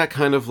 Isn't that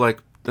kind of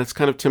like, that's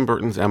kind of Tim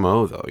Burton's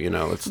MO though, you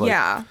know? It's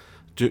like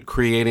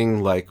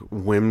creating like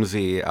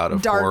whimsy out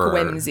of dark horror.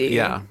 whimsy.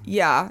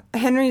 Yeah.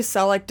 Henry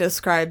Selick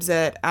describes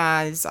it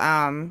as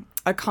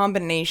a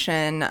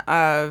combination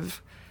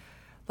of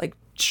like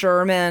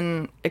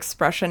German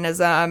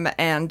expressionism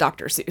and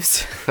Dr.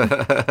 Seuss.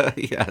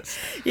 Yes.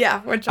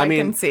 Yeah, which I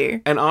can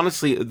see. And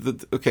honestly,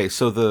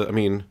 the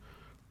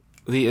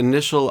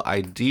initial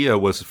idea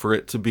was for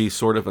it to be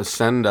sort of a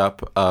send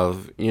up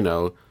of, you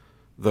know,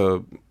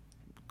 the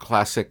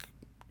classic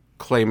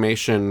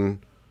claymation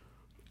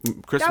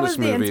Christmas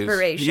movies. That was the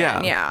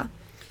inspiration, yeah.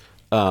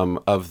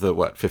 Of the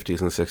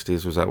 50s and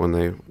 60s, was that when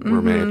they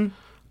were made?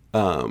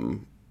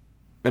 And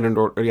in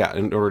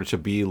order to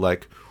be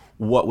like,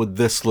 what would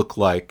this look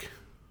like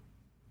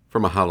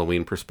from a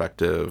Halloween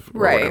perspective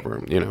or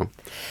whatever, you know?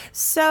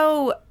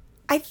 So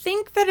I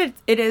think that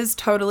it is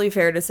totally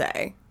fair to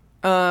say.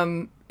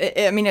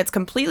 It's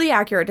completely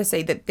accurate to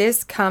say that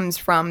this comes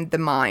from the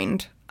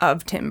mind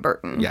of Tim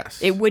Burton.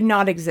 Yes. It would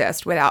not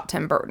exist without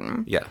Tim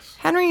Burton. Yes.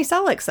 Henry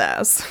Selick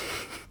says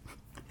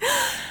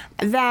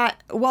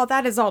that while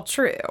that is all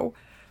true,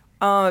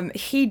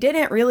 he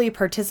didn't really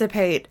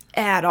participate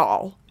at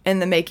all in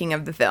the making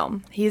of the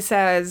film. He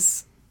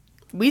says,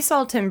 we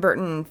saw Tim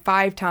Burton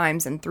 5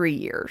 times in 3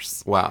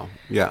 years. Wow.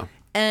 Yeah.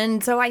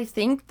 And so I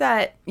think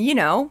that, you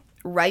know,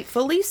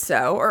 rightfully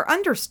so, or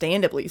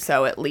understandably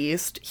so at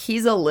least,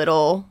 he's a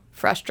little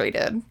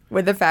frustrated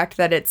with the fact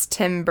that it's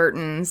Tim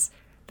Burton's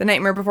The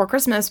Nightmare Before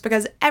Christmas,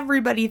 because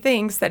everybody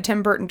thinks that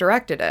Tim Burton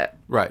directed it.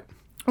 Right.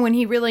 When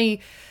he really,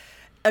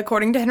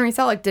 according to Henry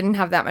Selick, didn't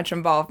have that much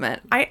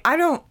involvement. I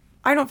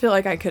don't feel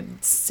like I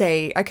could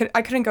say, I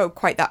couldn't go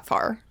quite that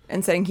far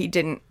in saying he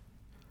didn't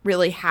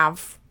really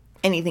have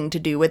anything to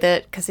do with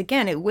it, because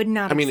again, it would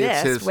not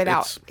exist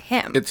without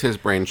him. It's his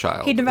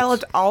brainchild. He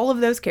developed all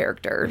of those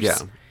characters. Yeah.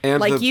 And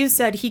like you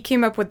said, he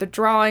came up with the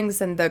drawings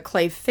and the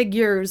clay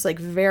figures like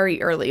very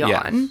early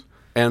on.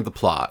 And the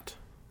plot.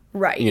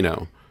 Right. You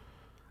know.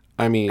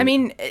 I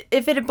mean,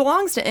 if it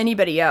belongs to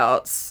anybody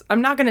else,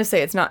 I'm not going to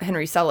say it's not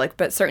Henry Selick,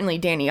 but certainly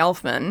Danny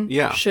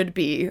Elfman should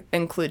be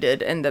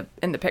included in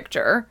the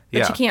picture.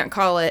 But you can't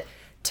call it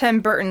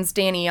Tim Burton's,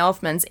 Danny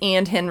Elfman's,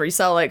 and Henry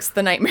Selick's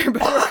The Nightmare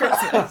Before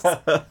Christmas.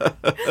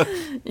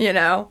 You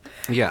know?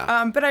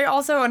 Yeah. But I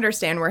also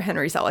understand where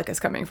Henry Selick is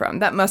coming from.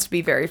 That must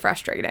be very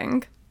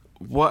frustrating.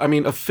 Well, I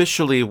mean,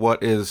 officially,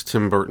 what is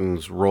Tim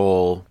Burton's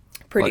role?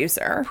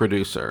 Producer. Like,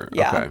 producer.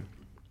 Yeah. Okay.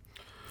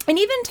 And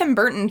even Tim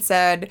Burton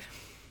said,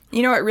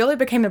 you know, it really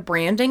became a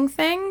branding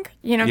thing.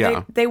 You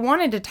know, they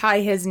wanted to tie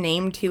his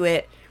name to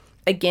it,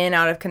 again,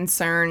 out of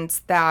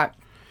concerns that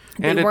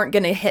they weren't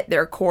going to hit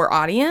their core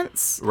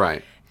audience.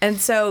 Right. And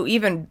so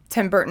even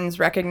Tim Burton's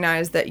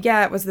recognized that,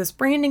 it was this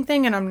branding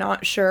thing, and I'm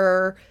not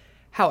sure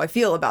how I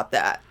feel about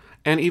that.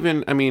 And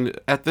even, I mean,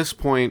 at this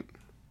point,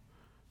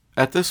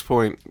 Edward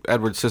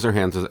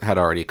Scissorhands had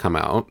already come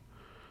out.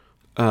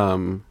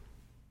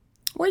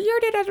 What year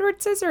did Edward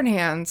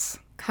Scissorhands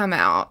come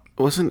out?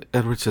 Wasn't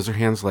Edward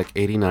Scissorhands like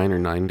 89 or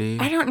 90?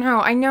 I don't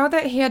know. I know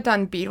that he had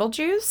done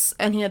Beetlejuice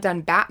and he had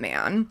done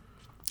Batman.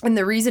 And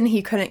the reason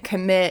he couldn't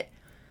commit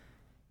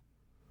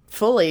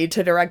fully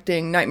to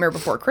directing Nightmare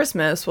Before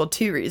Christmas? Well,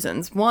 two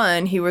reasons.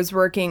 One, he was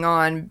working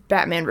on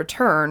Batman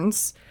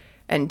Returns,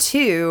 and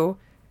two,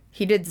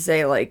 he did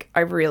say, like,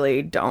 I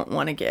really don't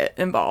want to get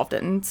involved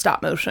in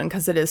stop motion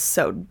because it is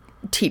so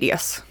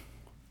tedious.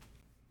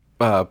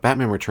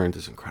 Batman Returns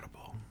is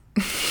incredible,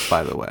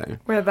 by the way.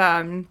 With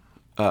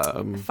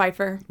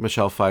Pfeiffer.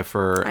 Michelle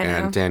Pfeiffer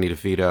and Danny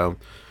DeVito.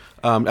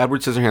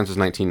 Edward Scissorhands was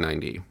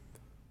 1990.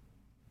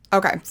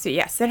 Okay, so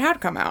yes, it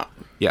had come out.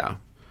 Yeah.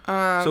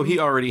 So he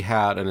already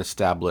had an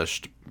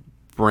established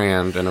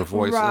brand and a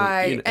voice.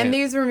 Right, and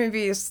these were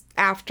movies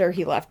after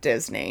he left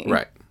Disney.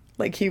 Right.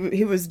 Like,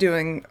 he was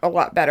doing a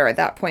lot better at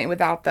that point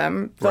without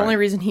them. The only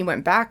reason he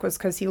went back was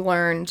because he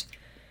learned,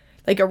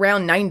 like,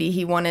 around 90,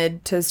 he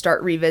wanted to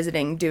start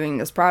revisiting doing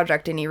this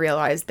project, and he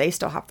realized they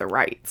still have the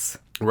rights.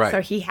 Right.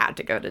 So he had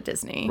to go to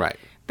Disney. Right.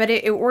 But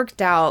it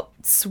worked out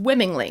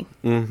swimmingly.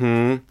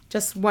 Mm-hmm.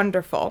 Just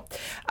wonderful.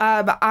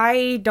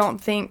 I don't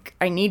think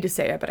I need to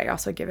say it, but I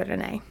also give it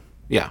an A.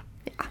 Yeah.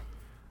 Yeah.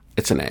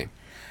 It's an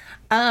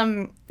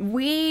A.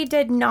 We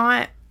did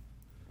not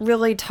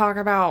really talk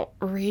about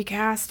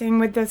recasting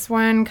with this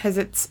one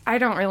because I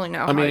don't really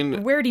know. I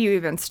mean, where do you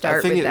even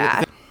start with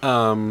that?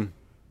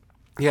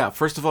 Yeah,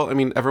 first of all, I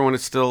mean, everyone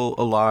is still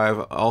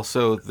alive.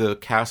 Also, the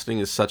casting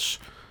is such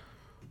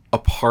a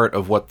part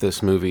of what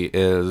this movie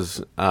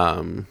is.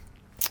 Apparently,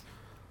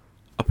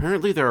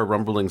 there are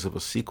rumblings of a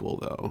sequel,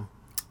 though.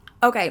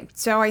 Okay,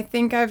 so I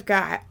think I've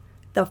got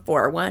the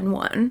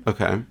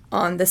 411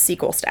 on the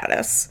sequel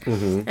status.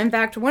 Mm-hmm. In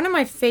fact, one of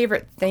my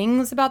favorite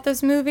things about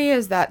this movie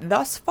is that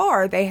thus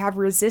far they have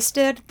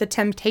resisted the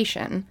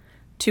temptation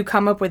to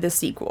come up with a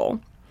sequel.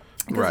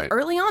 Because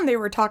early on they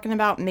were talking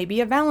about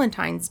maybe a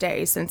Valentine's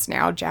Day, since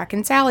now Jack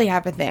and Sally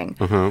have a thing.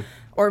 Mm-hmm.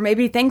 Or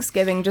maybe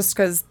Thanksgiving, just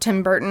because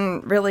Tim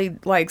Burton really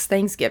likes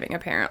Thanksgiving,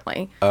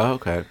 apparently. Oh,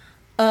 okay.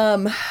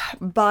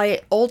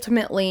 But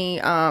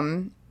ultimately,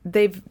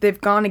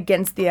 they've gone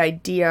against the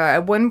idea.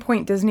 At one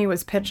point, Disney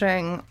was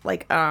pitching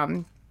like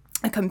a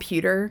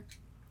computer.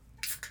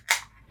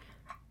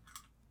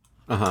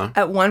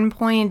 At one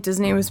point,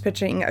 Disney was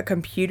pitching a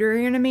computer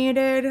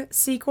animated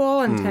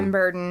sequel, and Tim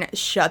Burton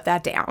shut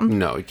that down.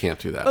 No, you can't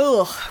do that.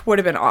 Ugh, would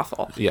have been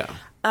awful. Yeah.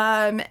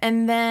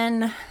 And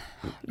then,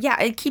 yeah,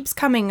 it keeps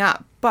coming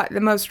up. But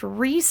the most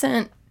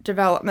recent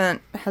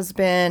development has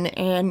been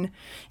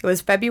it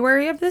was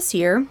February of this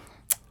year,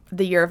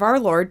 the year of our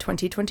Lord,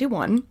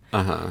 2021.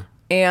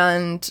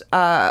 And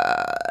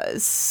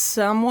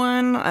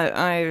someone,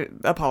 I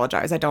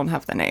apologize, I don't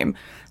have the name.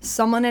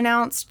 Someone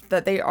announced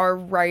that they are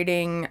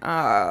writing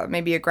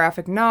maybe a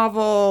graphic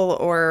novel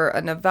or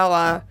a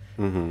novella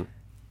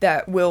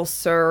that will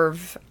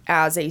serve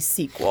as a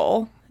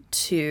sequel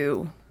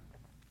to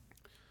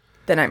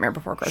The Nightmare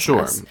Before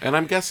Christmas. Sure, and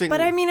I'm guessing...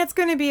 But I mean, it's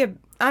going to be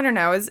I don't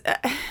know, it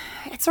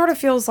sort of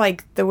feels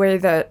like the way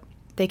that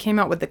they came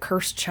out with The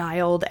Cursed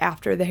Child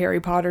after the Harry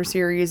Potter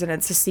series, and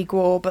it's a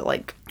sequel, but,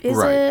 like, is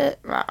it?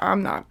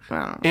 I'm not. I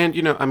don't know. And,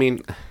 you know, I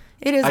mean...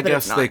 It is, but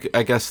it's not.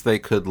 I guess they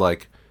could,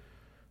 like,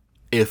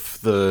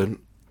 if the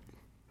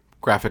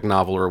graphic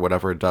novel or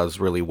whatever does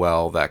really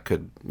well, that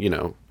could, you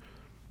know,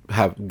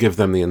 give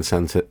them the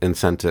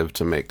incentive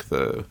to make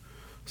the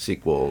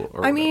sequel.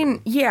 Or I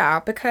mean, yeah,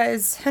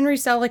 because Henry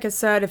Selick has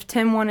said if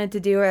Tim wanted to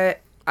do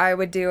it, I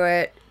would do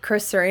it.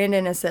 Chris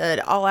Sarandon has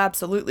said, I'll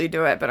absolutely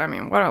do it. But I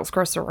mean, what else is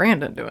Chris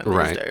Sarandon doing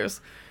these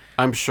days?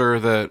 I'm sure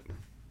that,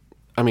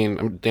 I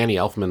mean, Danny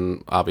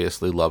Elfman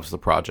obviously loves the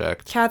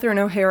project. Catherine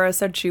O'Hara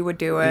said she would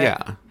do it.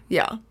 Yeah.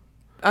 Yeah.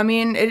 I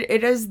mean,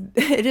 it is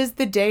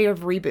the day of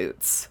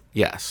reboots.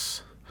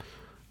 Yes.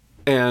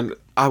 And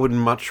I would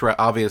much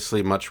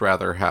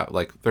rather have,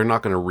 like, they're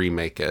not going to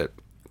remake it.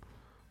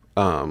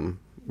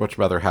 Much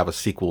rather have a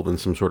sequel than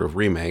some sort of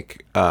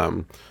remake.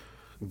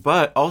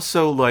 But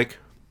also, like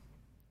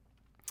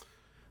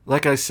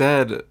I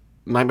said,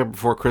 Nightmare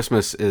Before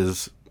Christmas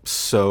is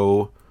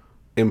so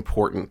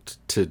important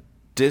to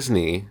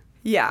Disney.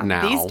 Yeah,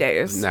 now, these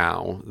days.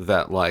 Now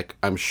that, like,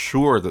 I'm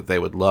sure that they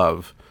would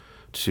love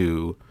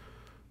to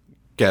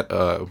get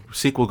a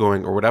sequel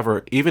going or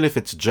whatever, even if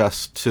it's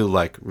just to,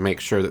 like, make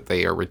sure that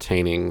they are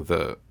retaining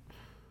the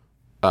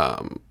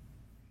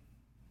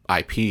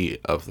IP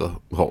of the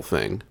whole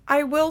thing.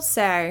 I will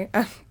say,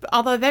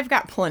 although they've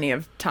got plenty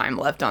of time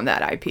left on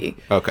that IP.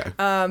 Okay.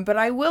 But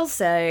I will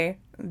say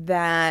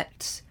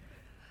that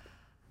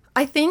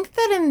I think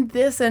that in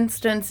this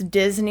instance,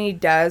 Disney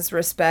does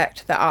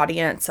respect the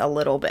audience a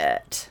little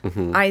bit.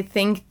 Mm-hmm. I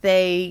think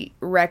they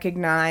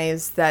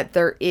recognize that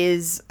there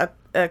is a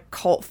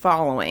cult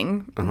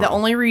following. The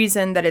only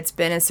reason that it's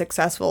been as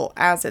successful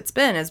as it's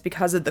been is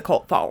because of the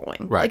cult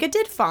following. Right. Like, it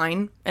did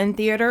fine in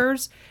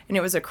theaters, and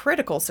it was a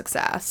critical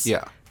success.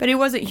 Yeah. But it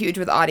wasn't huge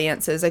with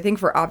audiences, I think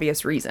for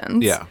obvious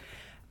reasons. Yeah.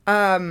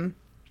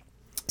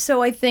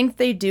 So I think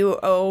they do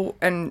owe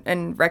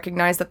and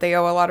recognize that they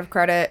owe a lot of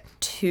credit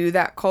to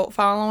that cult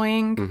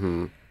following.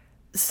 Mm-hmm.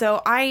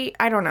 So I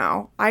don't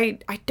know. I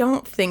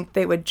don't think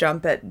they would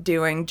jump at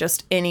doing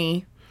just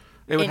any...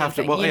 It would have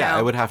to. Well, yeah,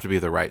 it would have to be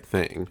the right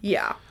thing.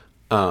 Yeah.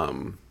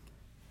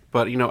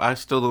 But, you know, I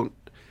still don't.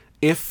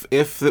 if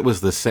it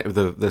was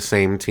the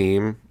same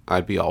team,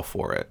 I'd be all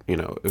for it. You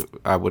know,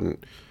 I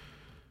wouldn't.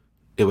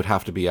 It would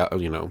have to be,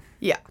 you know.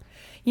 Yeah.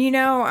 You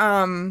know,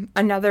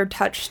 another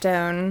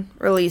Touchstone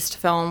released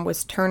film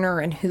was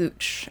Turner and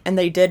Hooch, and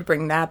they did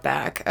bring that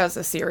back as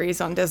a series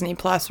on Disney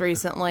Plus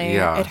recently.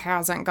 Yeah. It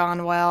hasn't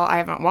gone well. I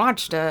haven't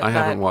watched it. I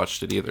haven't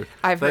watched it either.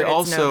 I've heard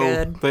it's no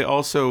good. They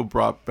also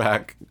brought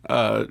back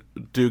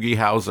Doogie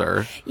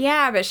Howser.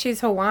 Yeah, but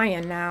she's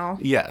Hawaiian now.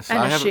 Yes, and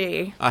I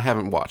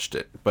haven't watched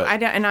it, but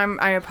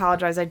I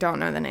apologize. I don't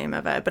know the name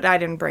of it, but I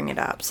didn't bring it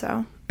up.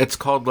 So it's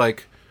called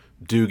like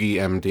Doogie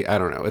MD. I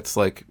don't know. It's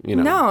like, you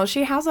know. No,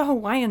 she has a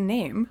Hawaiian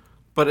name.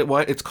 But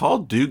it's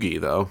called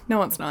Doogie, though.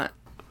 No, it's not.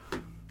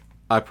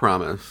 I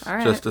promise. All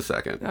right. Just a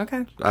second.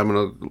 Okay. I'm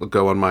going to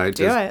go on my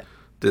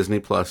Disney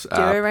Plus app.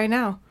 Do it right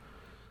now.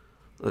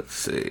 Let's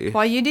see.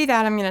 While you do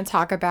that, I'm going to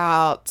talk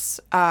about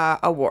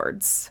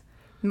awards.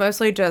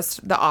 Mostly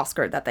just the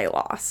Oscar that they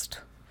lost.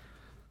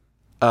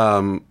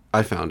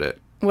 I found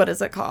it. What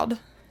is it called?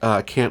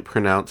 I can't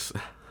pronounce.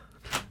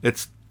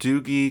 It's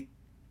Doogie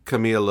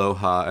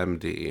Kamialoha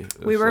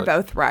MD. We were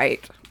both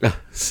right.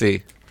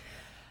 See.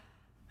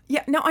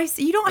 Yeah, no,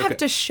 you don't have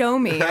to show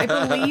me. I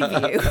believe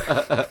you.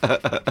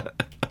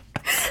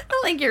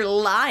 Not like you're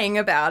lying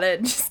about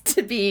it just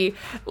to be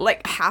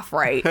like half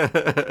right.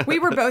 We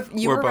were both,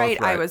 you were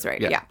right, I was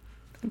right. Yeah.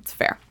 It's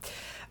fair.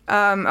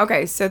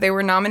 Okay, so they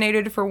were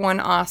nominated for 1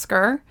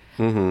 Oscar.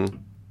 Mm-hmm.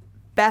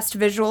 Best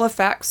Visual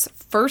Effects,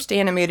 first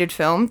animated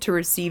film to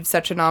receive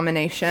such a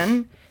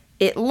nomination.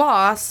 It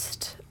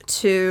lost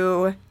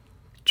to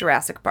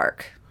Jurassic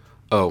Park.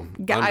 Oh,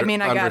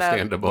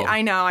 understandable.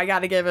 I know, I got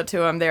to give it to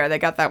them there. They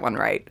got that one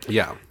right.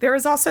 Yeah. There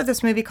was also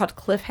this movie called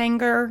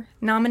Cliffhanger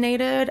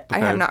nominated. Okay. I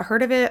have not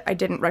heard of it. I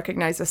didn't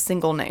recognize a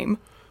single name.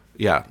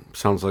 Yeah,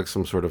 sounds like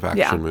some sort of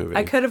action movie.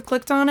 I could have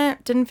clicked on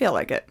it. Didn't feel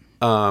like it.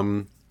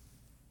 And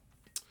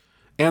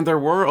there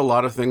were a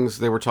lot of things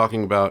they were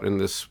talking about in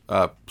this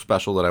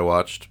special that I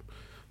watched.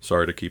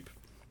 Sorry to keep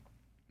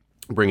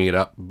bringing it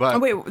up, but... Oh,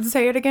 wait,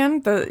 say it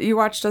again. You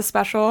watched a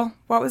special.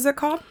 What was it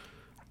called?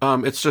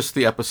 It's just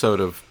the episode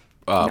of...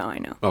 no, I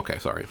know. Okay,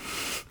 sorry.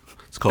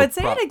 It's called but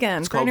say it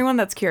again for anyone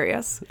that's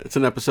curious. It's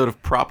an episode of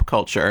Prop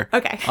Culture.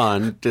 Okay.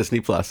 On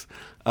Disney Plus.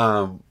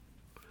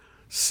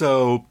 This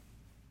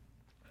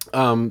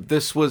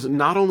was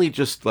not only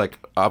just like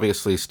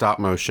obviously stop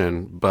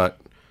motion, but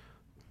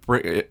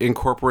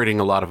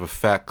incorporating a lot of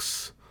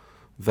effects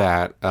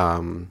that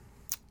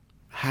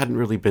hadn't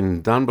really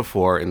been done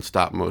before in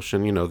stop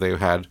motion. You know, they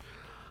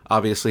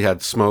obviously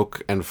had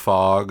smoke and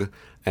fog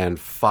and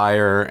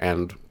fire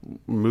and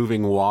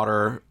moving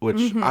water,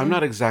 which I'm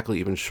not exactly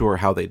even sure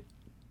how they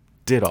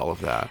did all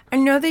of that. I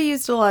know they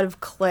used a lot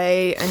of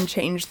clay and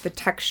changed the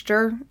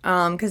texture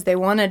because they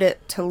wanted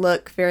it to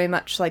look very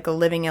much like a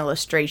living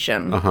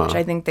illustration, which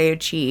I think they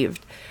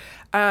achieved.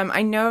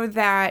 I know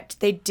that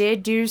they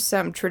did do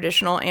some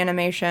traditional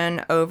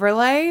animation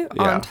overlay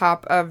on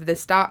top of the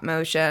stop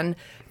motion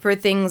for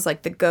things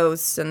like the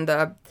ghosts and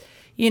the,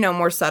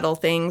 more subtle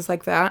things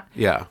like that.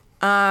 Yeah.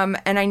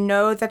 And I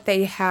know that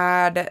they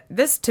had,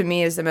 this to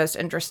me is the most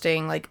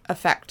interesting, like,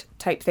 effect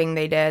type thing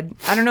they did.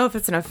 I don't know if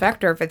it's an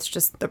effect or if it's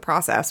just the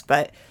process,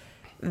 but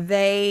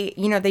they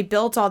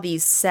built all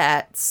these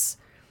sets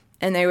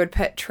and they would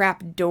put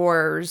trap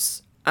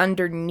doors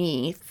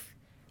underneath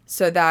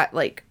so that,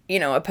 like,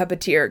 a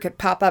puppeteer could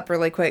pop up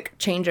really quick,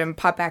 change them,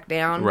 pop back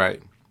down. Right.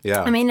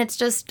 Yeah. I mean, it's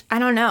just, I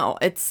don't know.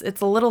 It's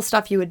a little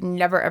stuff you would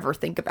never, ever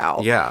think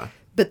about. Yeah.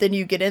 But then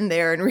you get in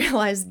there and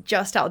realize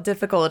just how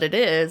difficult it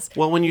is.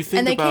 Well, when you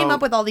think about... And they came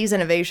up with all these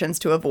innovations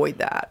to avoid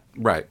that.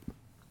 Right.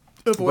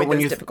 Avoid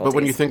those difficulties. But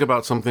when you think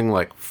about something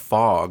like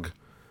fog,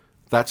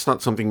 that's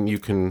not something you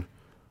can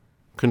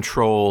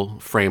control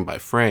frame by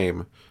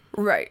frame.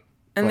 Right.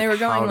 And they were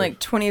going like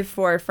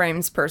 24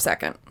 frames per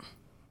second.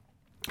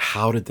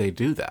 How did they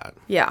do that?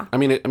 Yeah. I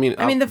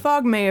mean, the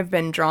fog may have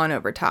been drawn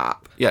over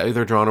top. Yeah,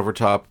 either drawn over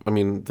top. I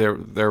mean,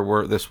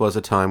 this was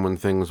a time when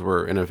things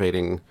were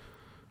innovating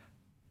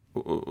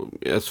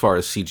as far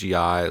as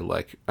CGI,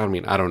 like, I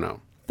mean, I don't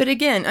know. But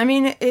again, I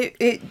mean,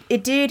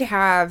 it did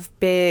have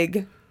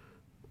big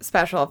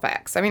special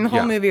effects. I mean, the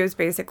whole movie was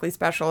basically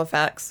special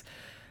effects.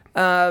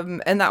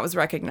 And that was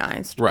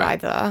recognized by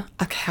the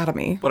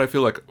Academy. But I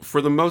feel like,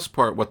 for the most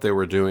part, what they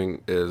were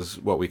doing is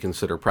what we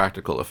consider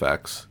practical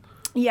effects.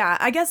 Yeah,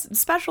 I guess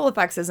special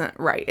effects isn't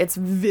right. It's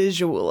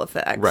visual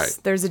effects. Right.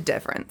 There's a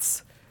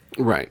difference.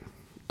 Right.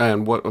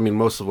 And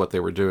most of what they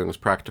were doing was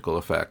practical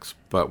effects.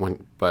 But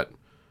when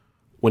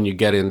you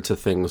get into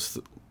things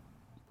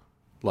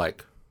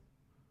like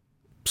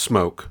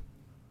smoke,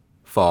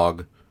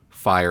 fog,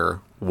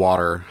 fire,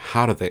 water,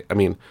 how do they,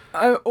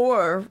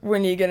 or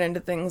when you get into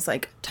things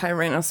like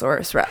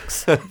Tyrannosaurus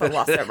Rex,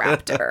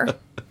 Velociraptor,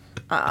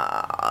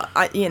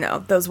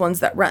 those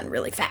ones that run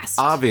really fast.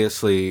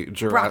 Obviously,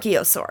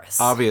 Brachiosaurus.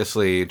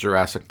 Obviously,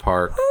 Jurassic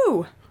Park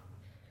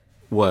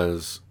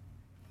was,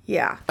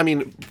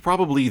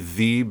 probably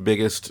the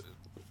biggest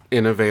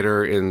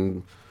innovator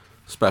in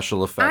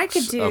special I effects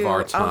could do of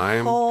our a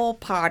time. whole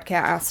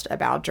podcast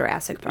about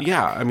Jurassic Park.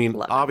 Yeah, I mean,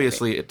 Love that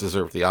obviously it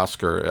deserved the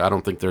Oscar. I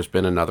don't think there's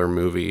been another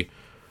movie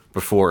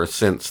before or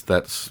since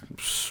that's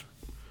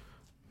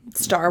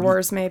Star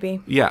Wars,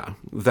 maybe. yeah,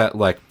 that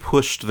like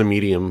pushed the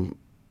medium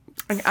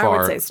I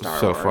would say Star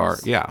so Wars. far.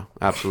 Yeah,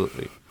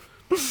 absolutely.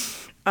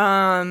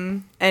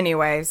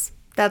 Anyways,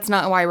 that's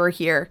not why we're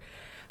here.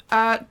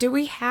 Do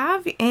we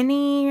have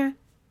any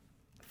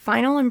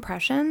final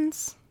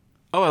impressions?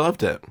 Oh, I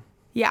loved it.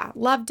 Yeah,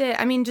 loved it.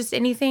 I mean, just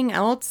anything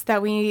else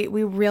that we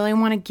really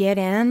want to get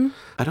in?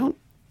 I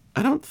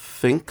don't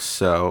think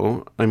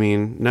so. I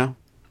mean, no.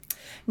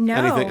 No.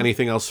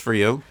 Anything else for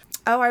you?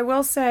 Oh, I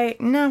will say,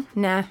 no,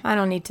 nah, I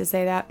don't need to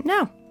say that.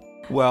 No.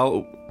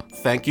 Well,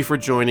 thank you for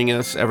joining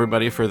us,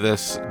 everybody, for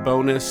this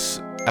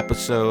bonus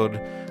episode,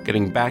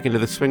 getting back into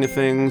the swing of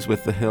things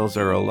with The Hills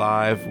Are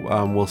Alive.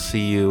 We'll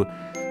see you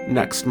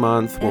next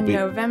month. In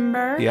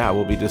November? Yeah,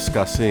 we'll be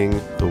discussing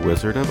The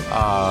Wizard of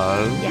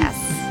Oz.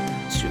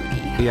 Yes,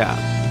 Judy.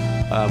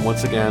 Yeah.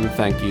 Once again,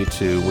 thank you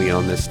to We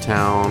Own This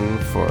Town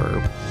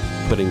for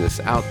putting this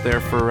out there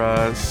for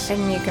us.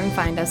 And you can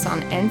find us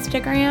on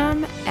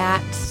Instagram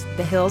at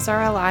The Hills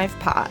Are Alive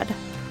Pod.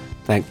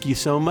 Thank you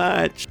so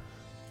much.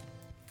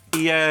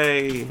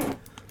 Yay.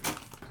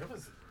 It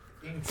was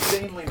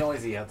insanely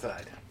noisy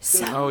outside.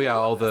 So Oh yeah,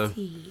 all of the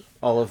you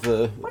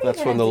that's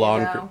gonna from the do, lawn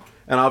though? crew.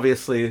 And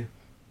obviously,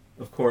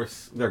 of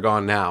course, they're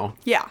gone now.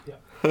 yeah.